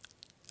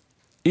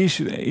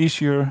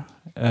easier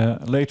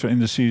later in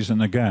the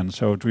season again.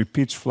 So it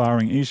repeats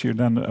flowering easier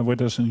than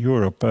with us in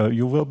Europe.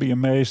 You will be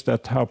amazed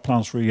at how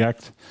plants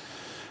react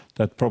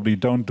that probably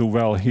don't do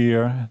well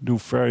here, do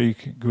very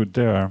good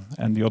there,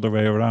 and the other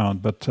way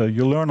around. But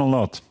you learn a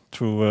lot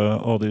through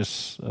all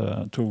this,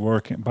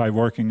 by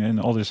working in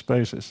all these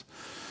places.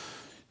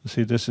 You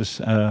see, this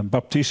is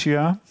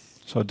Baptisia.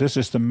 So this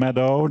is the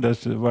meadow.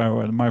 That's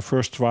where my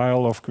first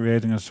trial of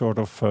creating a sort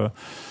of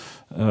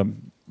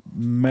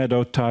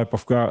meadow type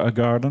of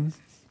garden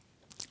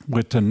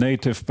with the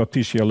native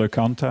Baptisia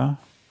leucantha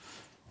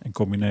in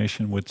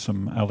combination with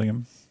some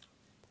allium,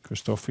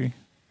 Christophi.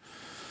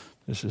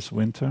 This is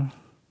winter.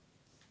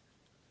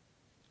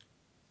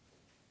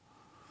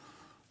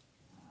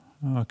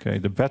 Okay,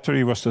 the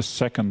battery was the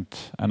second,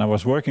 and I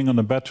was working on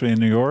the battery in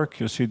New York.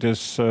 You see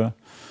this.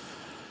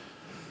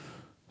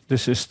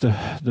 This is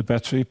the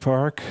battery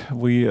park.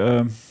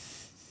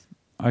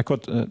 I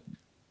got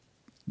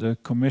the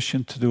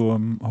commission to do a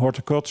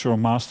horticultural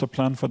master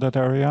plan for that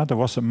area. There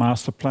was a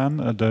master plan,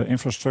 the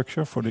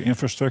infrastructure for the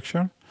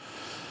infrastructure.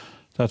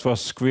 That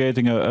was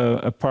creating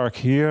a park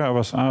here. I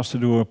was asked to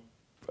do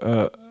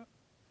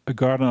a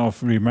garden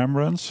of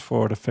remembrance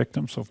for the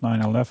victims of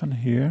 9/11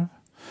 here,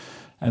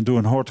 and do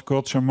a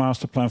horticulture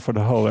master plan for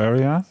the whole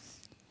area.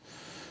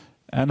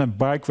 And a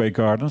bikeway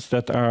gardens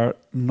that are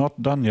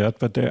not done yet,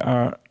 but they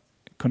are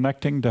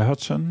connecting the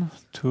Hudson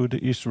to the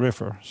East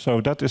River.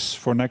 So that is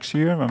for next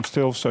year. I'm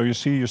still, so you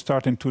see, you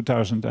start in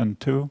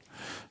 2002,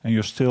 and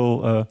you're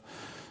still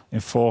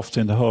involved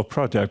in the whole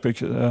project.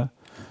 But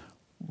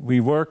we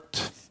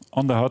worked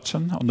on the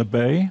Hudson, on the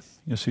bay.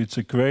 You see, it's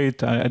a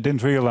great, I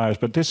didn't realize,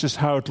 but this is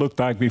how it looked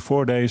like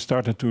before they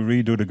started to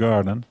redo the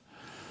garden.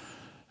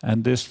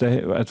 And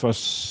it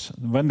was,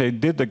 when they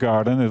did the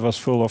garden, it was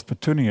full of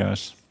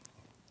petunias.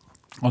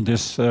 On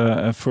this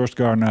first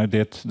garden I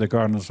did, the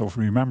Gardens of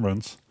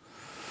Remembrance.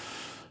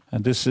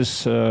 And this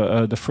is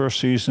the first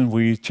season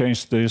we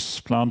changed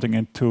this planting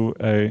into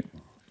a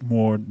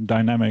more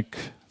dynamic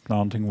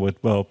planting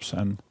with bulbs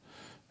and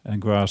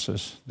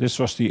grasses. This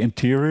was the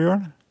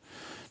interior.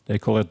 They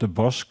call it the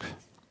bosque.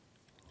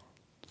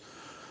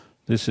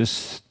 This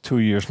is 2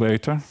 years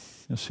later.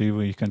 You see,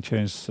 we can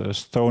change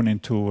stone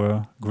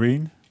into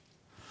green.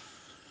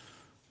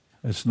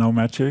 It's no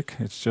magic.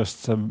 It's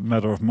just a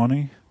matter of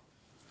money.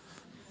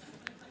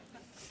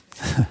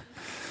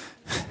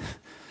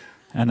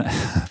 And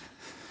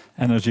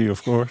energy,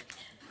 of course.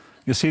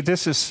 You see,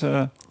 this is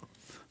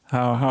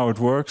how it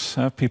works.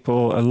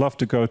 People love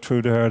to go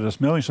through there.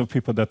 There's millions of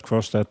people that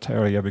cross that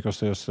area because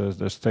there's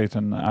the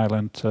Staten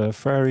Island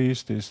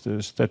ferries, there's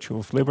the Statue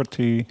of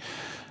Liberty,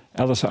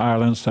 Ellis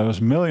Islands. There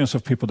was millions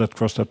of people that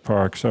crossed that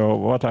park. So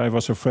what I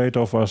was afraid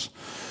of was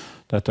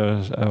that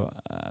there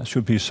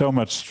should be so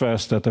much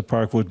stress that the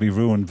park would be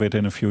ruined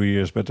within a few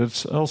years. But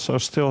it's also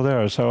still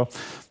there. So,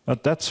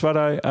 but that's what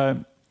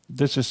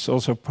this is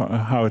also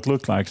how it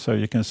looked like. So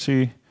you can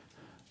see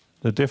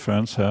the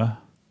difference.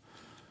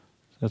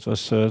 That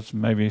was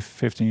maybe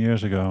 15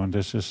 years ago, and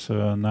this is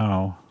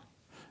now,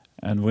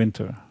 and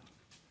winter.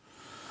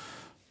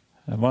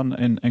 One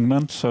in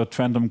England, so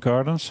Trentham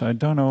Gardens. I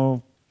don't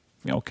know.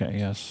 Okay,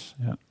 yes,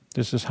 yeah.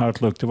 This is how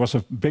it looked. There was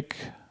a big,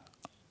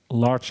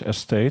 large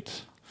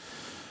estate.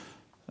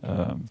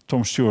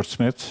 Tom Stuart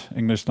Smith,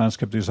 English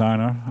landscape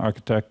designer,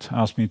 architect,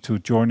 asked me to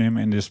join him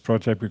in this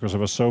project because it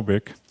was so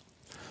big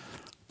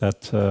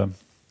that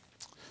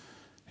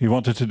he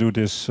wanted to do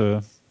this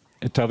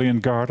Italian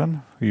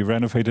garden. He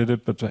renovated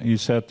it, but he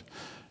said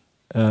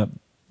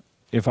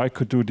if I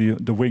could do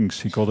the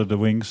wings, he called it the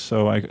wings,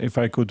 so if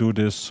I could do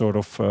this sort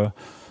of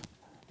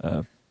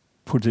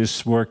put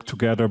this work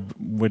together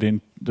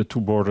within the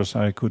two borders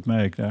I could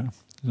make there.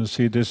 You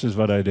see, this is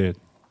what I did.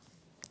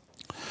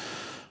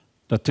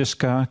 The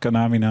Tisca,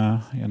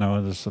 Canamina, you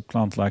know, there's a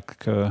plant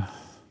like a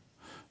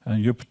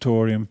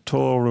Eupatorium,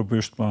 tall,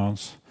 robust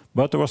plants.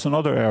 But there was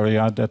another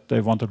area that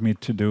they wanted me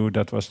to do.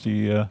 That was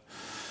there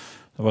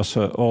was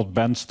an old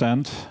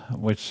bandstand,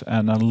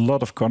 and a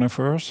lot of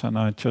conifers.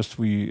 And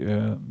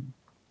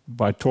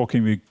by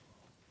talking, we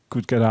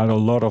could get out a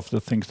lot of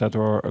the things that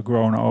were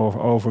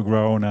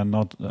overgrown and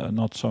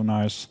not so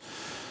nice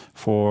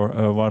for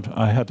what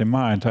I had in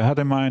mind. I had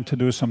in mind to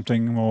do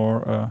something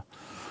more.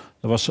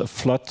 There was a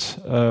flood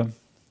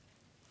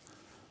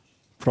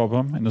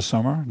problem in the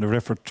summer. The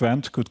river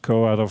Trent could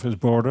go out of its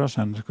borders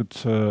and could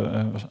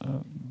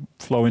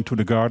flow into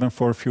the garden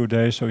for a few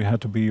days, so you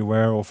had to be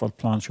aware of what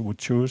plants you would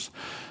choose.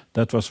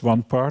 That was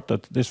one part.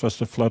 This was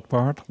the flood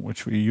part,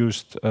 which we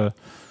used.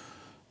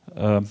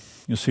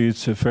 You see,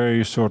 it's a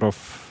very sort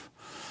of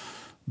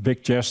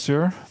big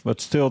gesture,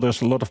 but still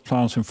there's a lot of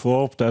plants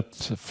involved that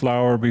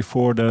flower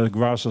before the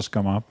grasses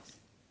come up.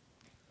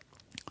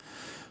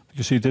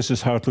 You see, this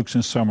is how it looks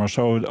in summer.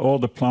 So all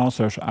the plants,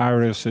 there's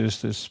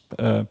irises, there's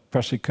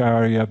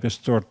Persicaria,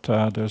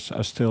 Bistorta, there's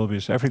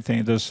Astilbes,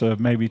 everything. There's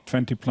maybe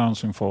 20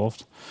 plants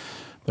involved,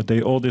 but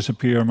they all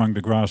disappear among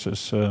the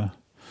grasses.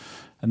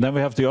 And then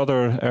we have the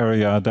other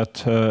area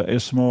that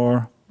is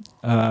more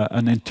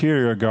an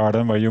interior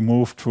garden where you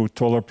move through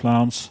taller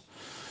plants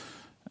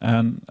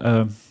and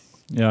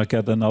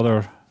get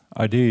another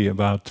idea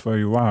about where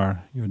you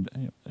are.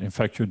 In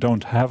fact, you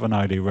don't have an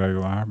idea where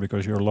you are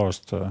because you're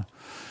lost.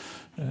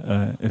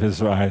 If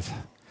it's right,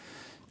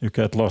 you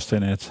get lost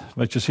in it.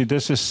 But you see,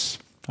 this is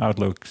how it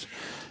looks.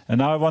 And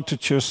now I want to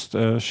just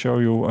show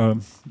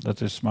you,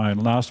 that is my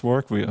last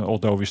work.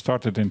 Although we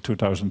started in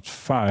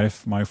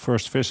 2005, my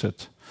first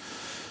visit,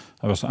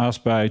 I was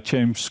asked by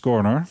James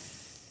Corner.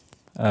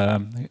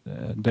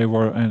 They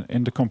were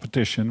in the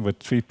competition with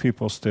 3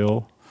 people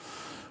still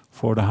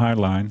for the High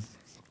Line.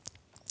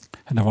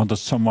 And I wanted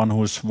someone who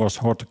was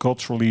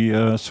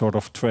horticulturally sort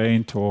of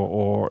trained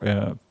or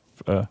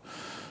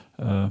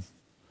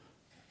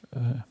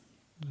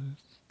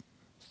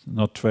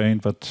not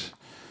trained, but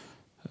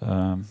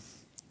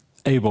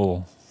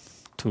able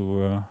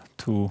to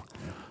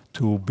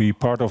be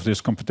part of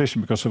this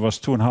competition, because it was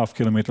 2.5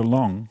 kilometer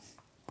long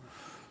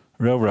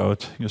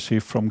railroad, you see,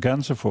 from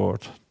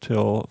Gansevoort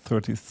till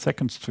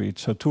 32nd Street.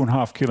 So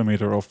 2.5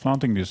 kilometer of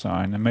planting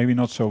design, and maybe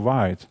not so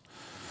wide.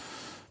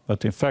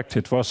 But in fact,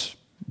 it was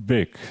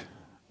big,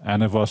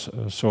 and it was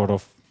sort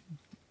of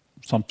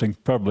something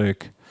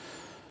public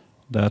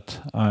that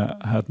I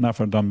had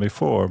never done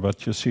before.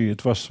 But you see,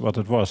 it was what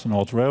it was, an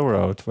old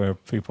railroad where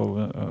people,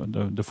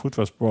 the food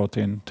was brought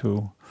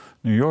into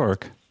New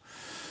York.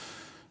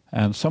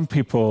 And some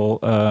people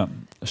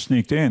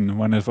sneaked in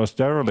when it was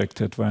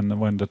derelicted,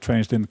 when the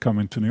trains didn't come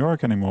into New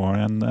York anymore.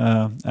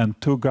 And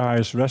 2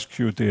 guys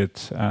rescued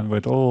it, and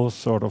with all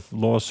sort of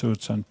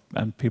lawsuits and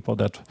people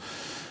that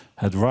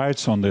had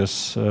rights on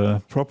this,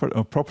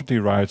 property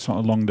rights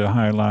along the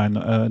High Line,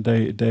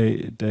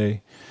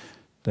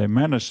 they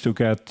managed to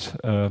get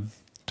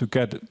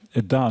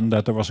it done,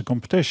 that there was a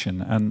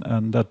competition,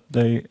 and that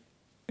they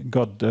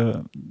got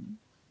the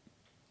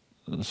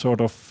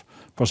sort of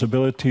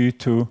possibility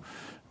to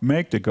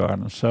make the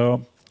garden.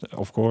 So,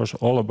 of course,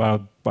 all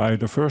about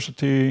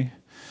biodiversity.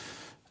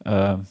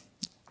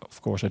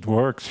 Of course, it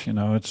worked. You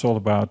know, it's all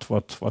about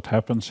what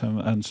happens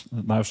and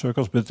life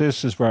circles. But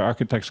this is where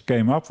architects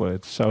came up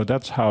with. So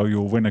that's how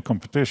you win a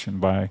competition,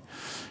 by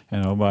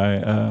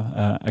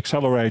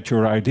accelerate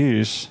your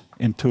ideas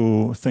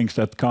into things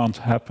that can't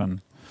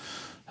happen.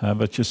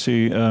 But you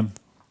see,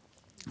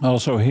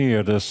 also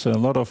here, there's a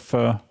lot of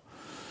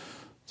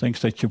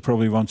things that you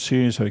probably won't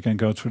see. So you can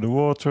go through the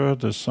water.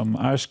 There's some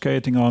ice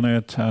skating on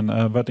it,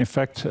 but in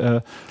fact,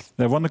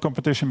 they won the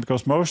competition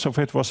because most of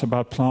it was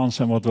about plants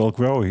and what will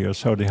grow here.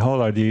 So the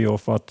whole idea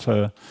of what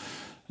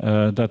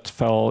that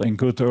fell in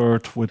good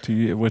earth with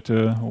the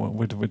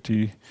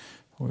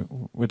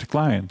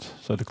client.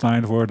 So the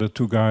client were the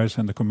 2 guys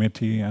and the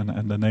committee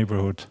and the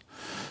neighborhood.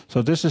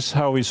 So this is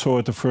how we saw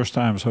it the first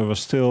time. So it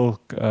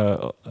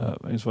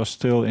was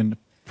still in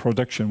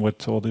production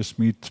with all these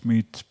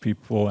meat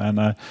people,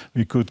 and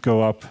we could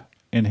go up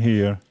in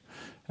here,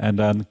 and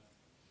then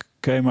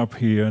came up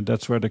here.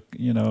 That's where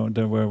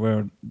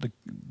where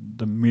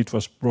the meat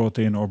was brought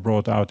in or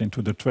brought out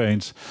into the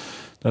trains.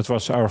 That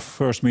was our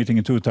first meeting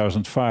in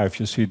 2005.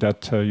 You see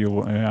that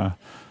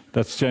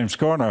that's James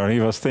Corner.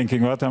 He was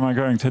thinking, what am I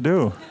going to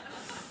do?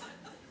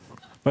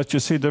 But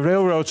you see, the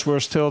railroads were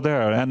still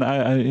there, and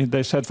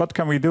they said, "What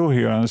can we do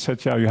here?" And I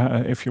said,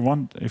 "Yeah, if you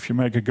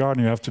make a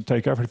garden, you have to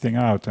take everything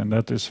out." And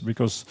that is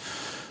because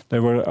they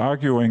were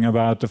arguing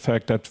about the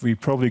fact that we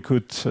probably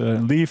could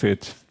leave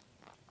it,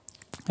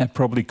 and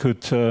probably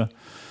could,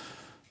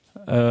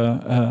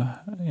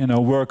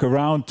 work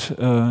around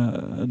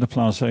the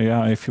plants. Say,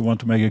 if you want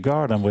to make a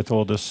garden with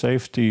all the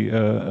safety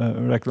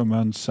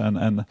regulations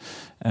and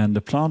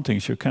the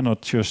plantings, you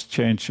cannot just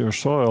change your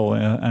soil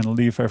and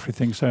leave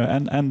everything. So,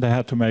 and they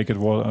had to make it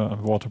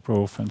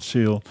waterproof and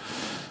seal.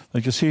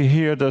 Like you see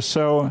here, the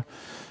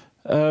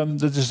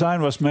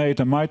design was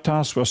made, and my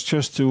task was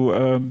just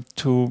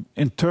to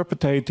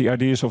interpret the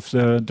ideas of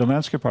the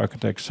landscape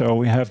architect. So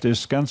we have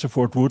this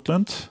Gansevoort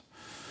woodland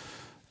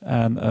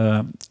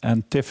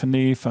and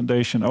Tiffany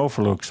Foundation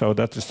Overlook. So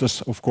that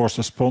is, of course,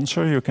 the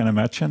sponsor. You can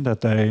imagine that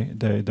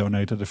they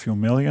donated a few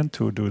million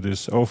to do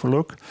this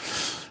overlook.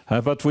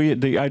 But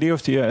the idea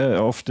of the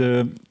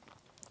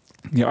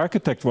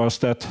architect was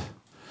that,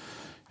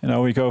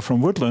 we go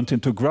from woodland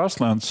into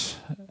grasslands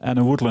and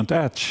a woodland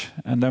edge,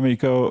 and then we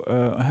go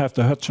have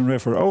the Hudson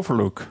River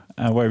overlook,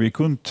 where we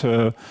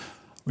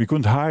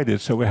couldn't hide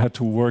it, so we had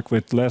to work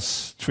with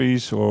less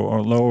trees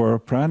or lower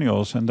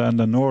perennials, and then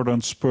the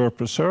northern spur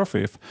preserve,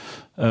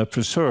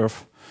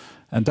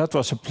 and that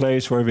was a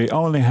place where we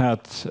only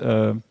had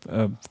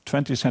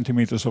 20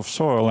 centimeters of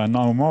soil and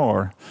no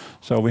more.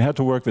 So we had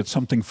to work with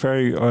something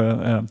very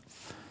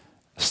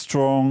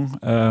strong,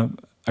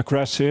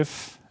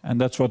 aggressive, and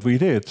that's what we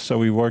did. So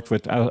we worked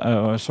with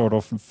sort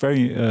of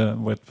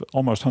with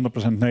almost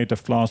 100%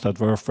 native plants that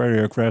were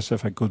very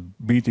aggressive and could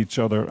beat each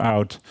other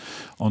out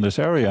on this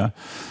area.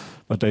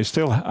 But they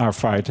still are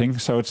fighting,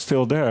 so it's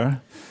still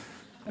there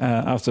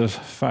after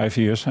 5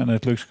 years, and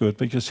it looks good.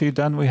 But you see,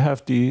 then we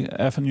have the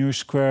Avenue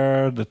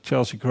Square, the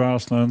Chelsea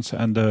Grasslands,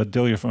 and the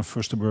Dilje van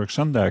Furstenberg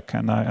Sundeck.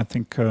 And I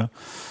think it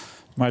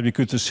might be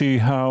good to see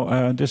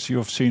how this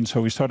you've seen.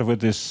 So we started with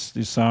this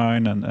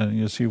design, and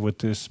you see with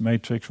this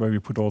matrix where we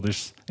put all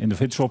these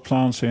individual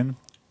plants in.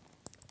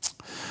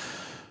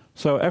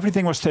 So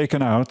everything was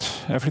taken out,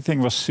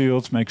 everything was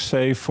sealed, made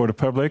safe for the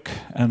public,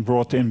 and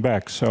brought in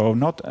back. So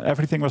not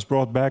everything was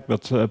brought back,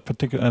 but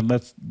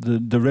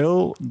the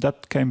rail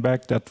that came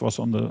back, that was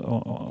on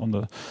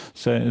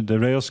the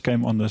rails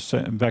came on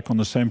back on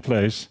the same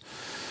place,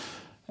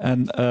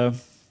 and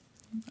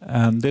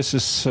this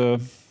is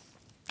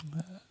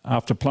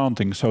after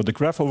planting. So the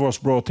gravel was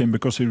brought in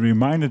because it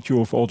reminded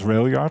you of old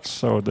rail yards.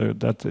 So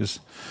it's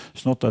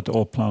not that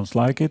all plants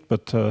like it,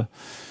 but.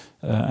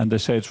 And they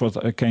say it's what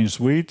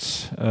against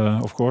weeds,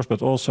 of course,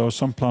 but also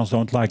some plants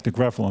don't like the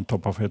gravel on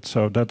top of it.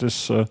 So that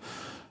is,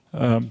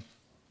 on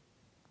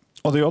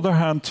the other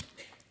hand,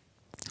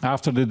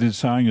 after the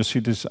design, you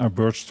see these are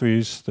birch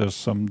trees. There's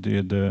some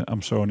the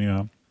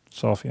Amsonia,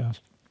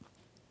 salvias.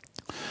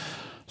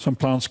 Some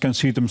plants can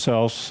see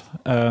themselves.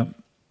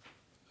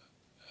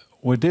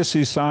 With this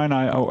design,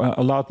 I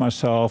allowed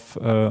myself,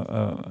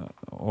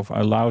 I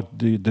allowed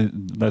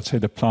let's say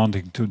the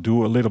planting to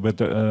do a little bit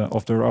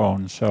of their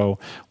own. So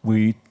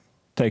we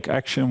take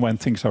action when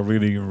things are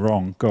really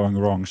going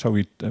wrong. So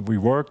we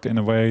worked in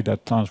a way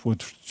that plants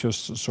would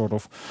just sort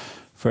of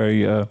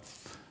very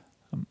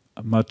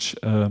much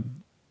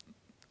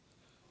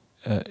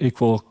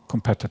equal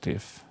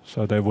competitive.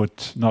 So they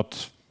would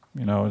not,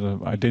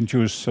 I didn't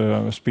use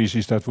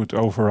species that would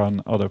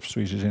overrun other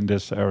species in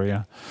this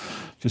area.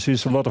 You see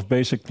a lot of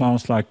basic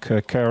plants like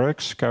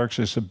carex. Carex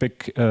is a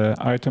big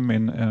item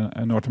in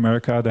North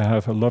America. They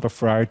have a lot of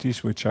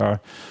varieties which are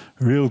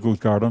real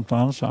good garden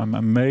plants. I'm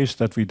amazed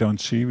that we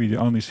don't see. We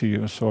only see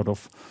a sort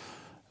of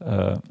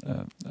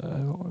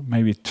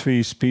maybe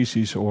 3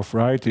 species or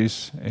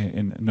varieties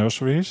in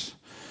nurseries.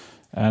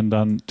 And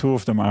then 2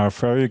 of them are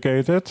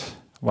variegated,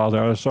 while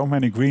there are so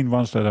many green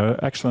ones that are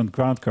excellent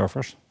ground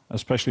covers,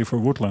 especially for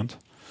woodland.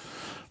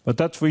 But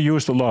that we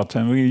used a lot,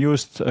 and we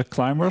used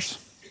climbers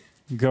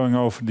going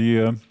over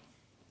the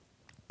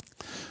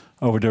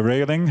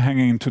railing,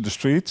 hanging into the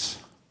streets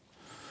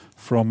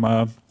from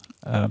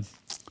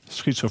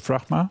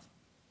Schizophragma.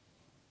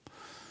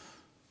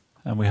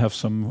 And we have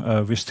some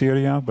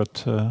wisteria,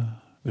 but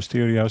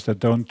wisterias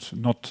that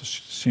not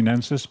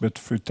sinensis, but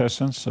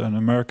frutescens, an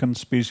American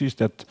species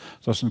that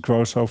doesn't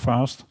grow so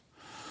fast.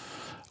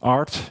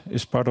 Art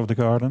is part of the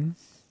garden.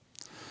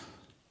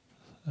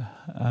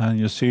 And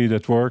you see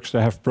that works.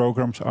 They have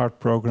programs, art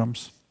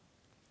programs.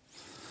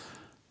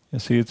 You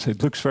see,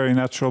 it looks very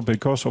natural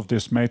because of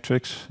this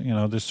matrix,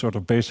 this sort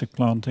of basic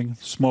planting.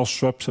 Small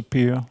shrubs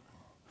appear.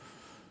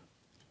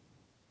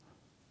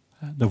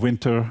 The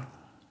winter,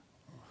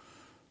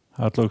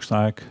 how it looks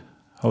like.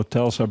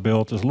 Hotels are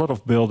built. There's a lot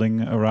of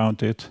building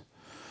around it.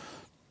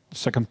 The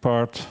second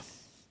part,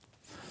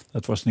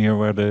 that was near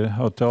where the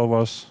hotel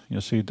was. You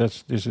see,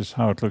 this is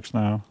how it looks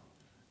now.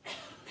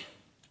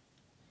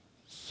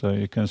 So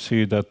you can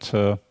see that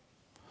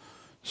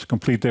it's a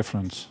complete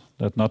difference.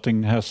 That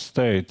nothing has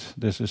stayed.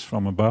 This is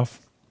from above.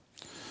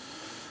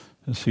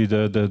 You see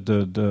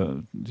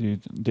the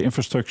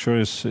infrastructure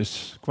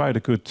is quite a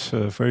good,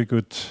 very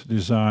good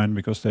design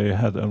because they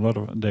had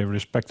they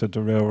respected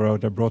the railroad.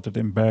 They brought it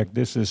in back.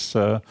 This is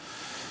a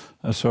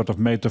sort of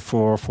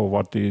metaphor for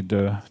what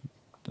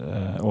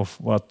of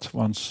what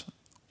once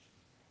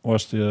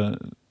was the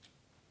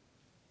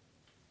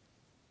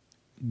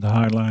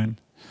High Line.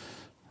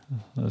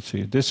 Let's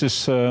see. This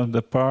is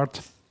the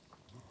part,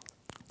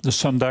 the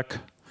sun deck.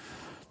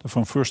 The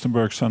Van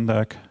Furstenberg sun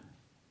deck.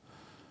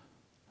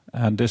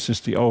 And this is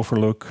the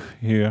overlook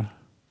here.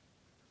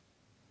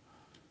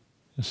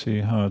 You see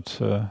how it's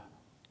a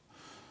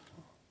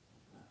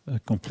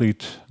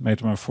complete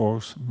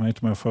metamorphose.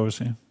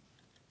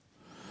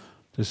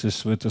 This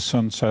is with the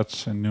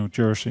sunsets in New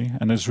Jersey.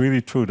 And it's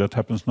really true, that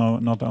happens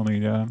not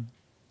only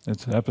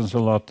it happens a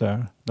lot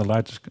there. The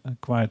light is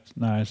quite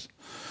nice.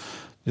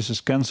 This is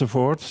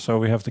Kensingford, so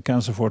we have the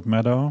Kensingford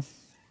meadow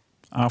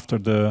after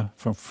the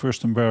Van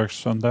Furstenberg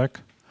sun deck.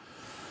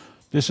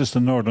 This is the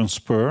northern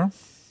spur,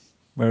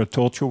 where I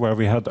told you, where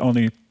we had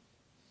only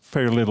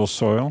very little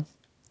soil.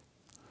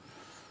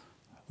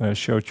 Where I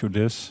showed you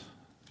this.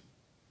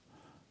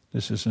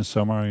 This is in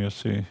summer, you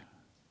see.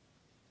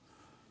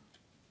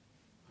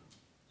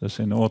 This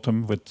in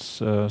autumn with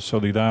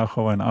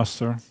Solidago and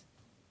Aster.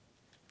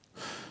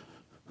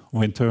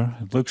 Winter,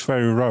 it looks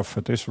very rough,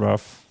 it is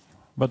rough.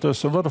 But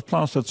there's a lot of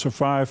plants that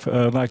survive,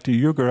 like the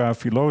Jugera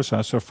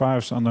filosa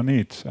survives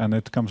underneath and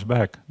it comes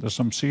back. There's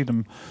some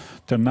sedum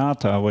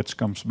ternata which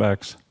comes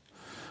back.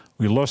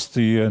 We lost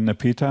the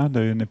Nepeta,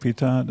 the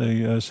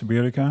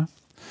Siberica.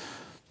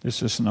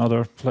 This is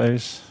another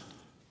place.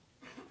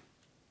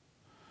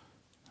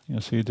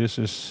 You see, this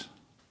is,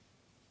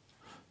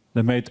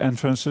 they made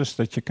entrances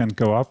that you can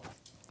go up.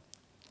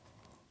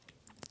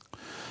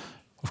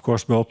 Of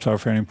course, bulbs are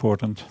very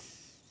important.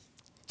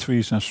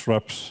 Trees and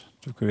shrubs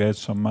to create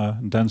some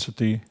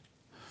density.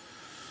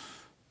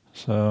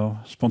 So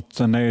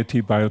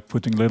spontaneity by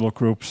putting little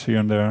groups here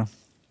and there.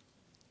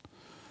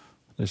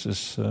 This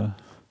is,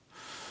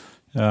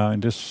 in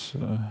this,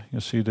 you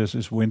see this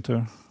is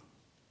winter,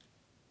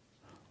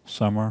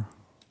 summer.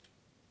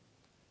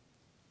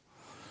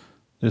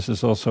 This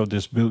is also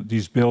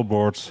these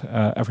billboards.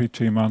 Every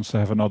 3 months they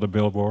have another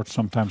billboard.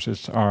 Sometimes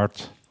it's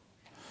art.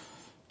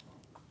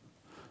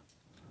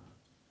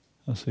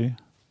 Let's see.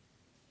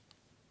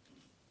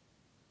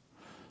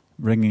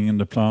 Bringing in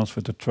the plants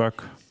with the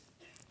truck.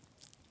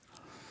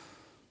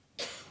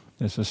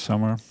 This is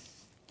summer.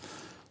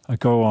 I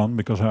go on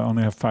because I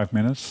only have 5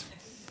 minutes.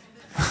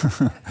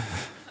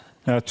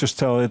 Just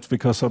tell it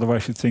because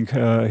otherwise you think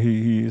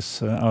he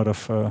is out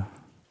of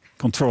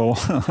control.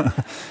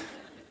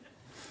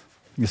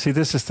 You see,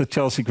 this is the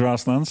Chelsea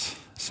grasslands,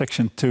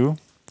 section 2.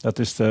 That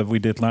is we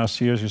did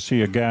last year. As you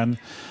see again,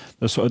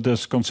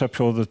 there's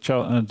conceptual.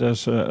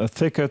 There's a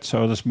thicket,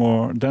 so there's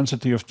more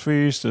density of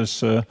trees.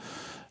 There's a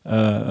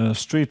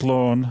street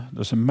lawn.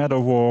 There's a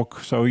meadow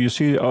walk. So you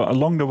see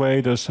along the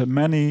way, there's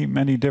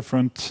many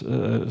different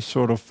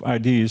sort of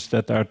ideas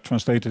that are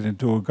translated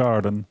into a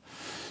garden.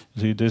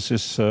 You see, this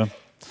is a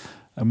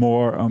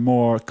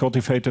more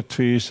cultivated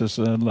trees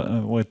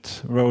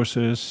with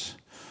roses.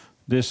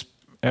 This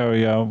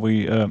area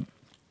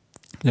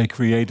they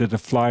created a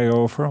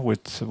flyover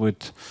with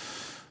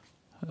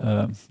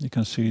you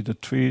can see the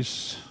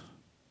trees.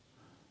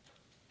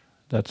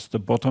 That's the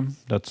bottom.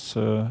 That's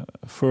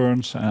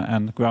ferns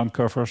and ground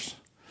covers.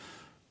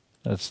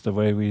 That's the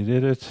way we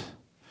did it.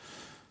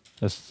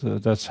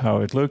 That's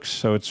how it looks.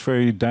 So it's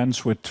very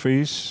dense with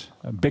trees,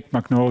 big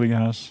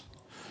magnolias,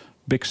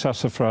 big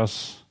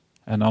sassafras,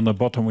 and on the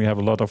bottom we have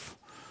a lot of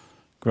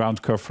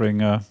ground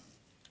covering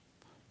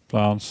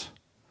plants.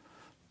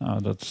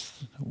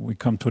 We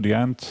come to the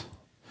end.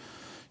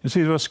 You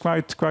see, it was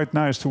quite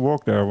nice to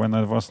walk there when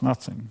there was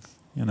nothing.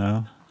 You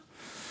know,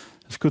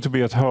 it's good to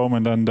be at home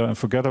and then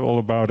forget all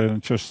about it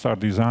and just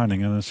start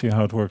designing and then see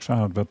how it works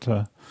out. But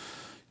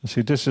you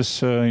see, this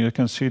is you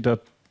can see that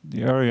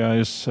the area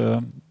is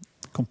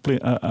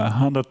complete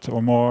 100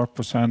 or more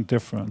 %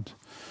 different.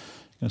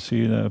 You can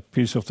see the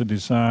piece of the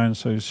design.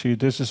 So you see,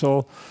 this is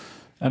all.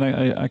 And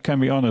I can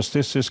be honest,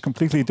 this is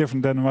completely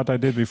different than what I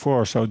did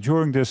before. So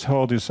during this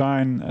whole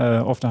design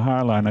of the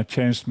Highline, I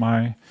changed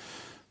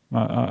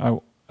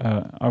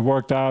I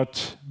worked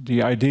out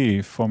the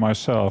idea for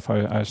myself.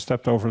 I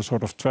stepped over a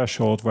sort of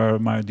threshold where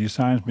my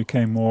designs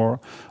became more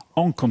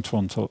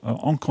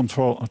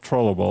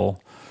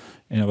uncontrollable.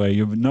 In a way,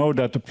 you know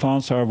that the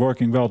plants are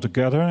working well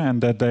together and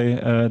that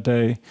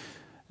the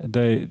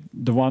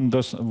one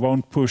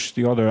won't push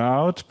the other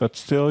out, but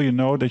still you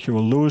know that you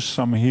will lose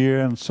some here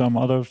and some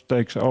other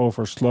takes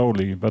over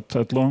slowly. But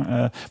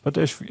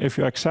if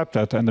you accept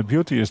that and the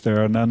beauty is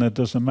there, then it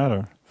doesn't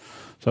matter.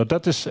 So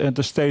that is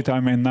the state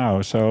I'm in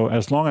now. So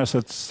as long as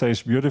it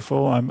stays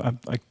beautiful,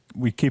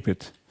 we keep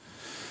it.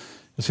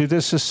 You see,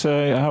 this is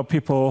how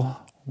people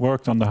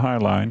worked on the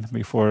Highline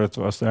before it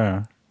was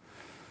there.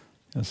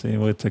 You see,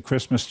 with the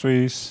Christmas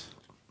trees.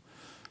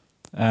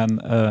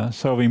 And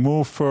so we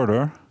move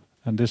further.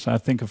 And this, I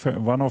think,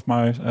 one of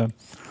my...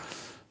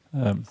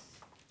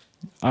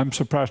 I'm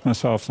surprised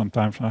myself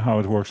sometimes on how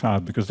it works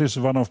out, because this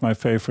is one of my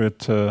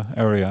favorite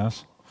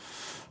areas.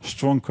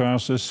 Strong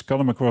grasses,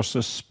 come across the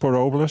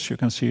sporobolus, you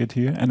can see it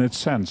here, and it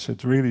scents,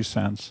 it really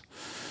scents.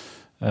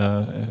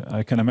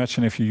 I can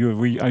imagine if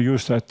I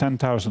used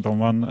 10,000 on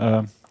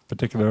one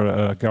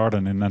particular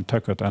garden in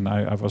Nantucket, and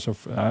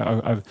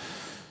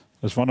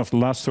that's one of the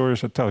last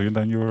stories I tell you,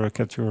 then you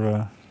get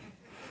your...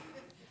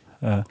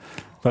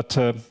 but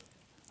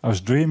I was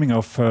dreaming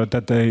of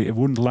that they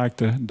wouldn't like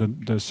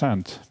the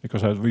scent,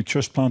 because we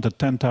just planted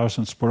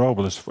 10,000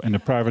 sporobolus in a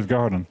private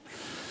garden.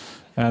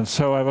 And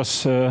so I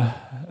was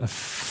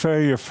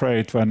very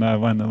afraid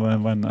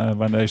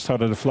when they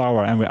started to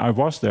flower, and I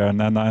was there, and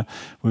then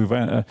we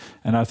went,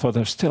 and I thought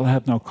I still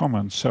had no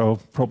comment, so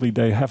probably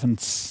they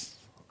haven't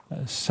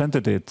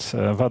scented it.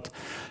 But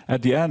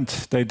at the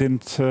end, they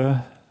didn't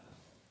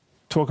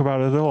talk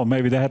about it at all.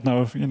 Maybe they had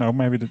no,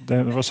 maybe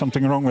there was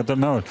something wrong with the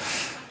note.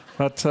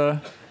 But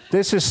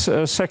this is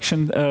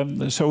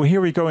section. So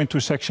here we go into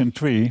section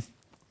 3.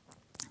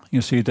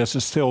 You see, this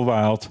is still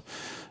wild.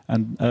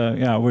 And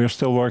yeah, we're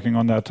still working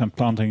on that and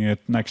planting it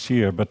next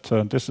year. But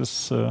this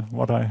is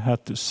what I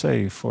had to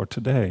say for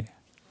today.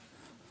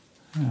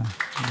 Yeah.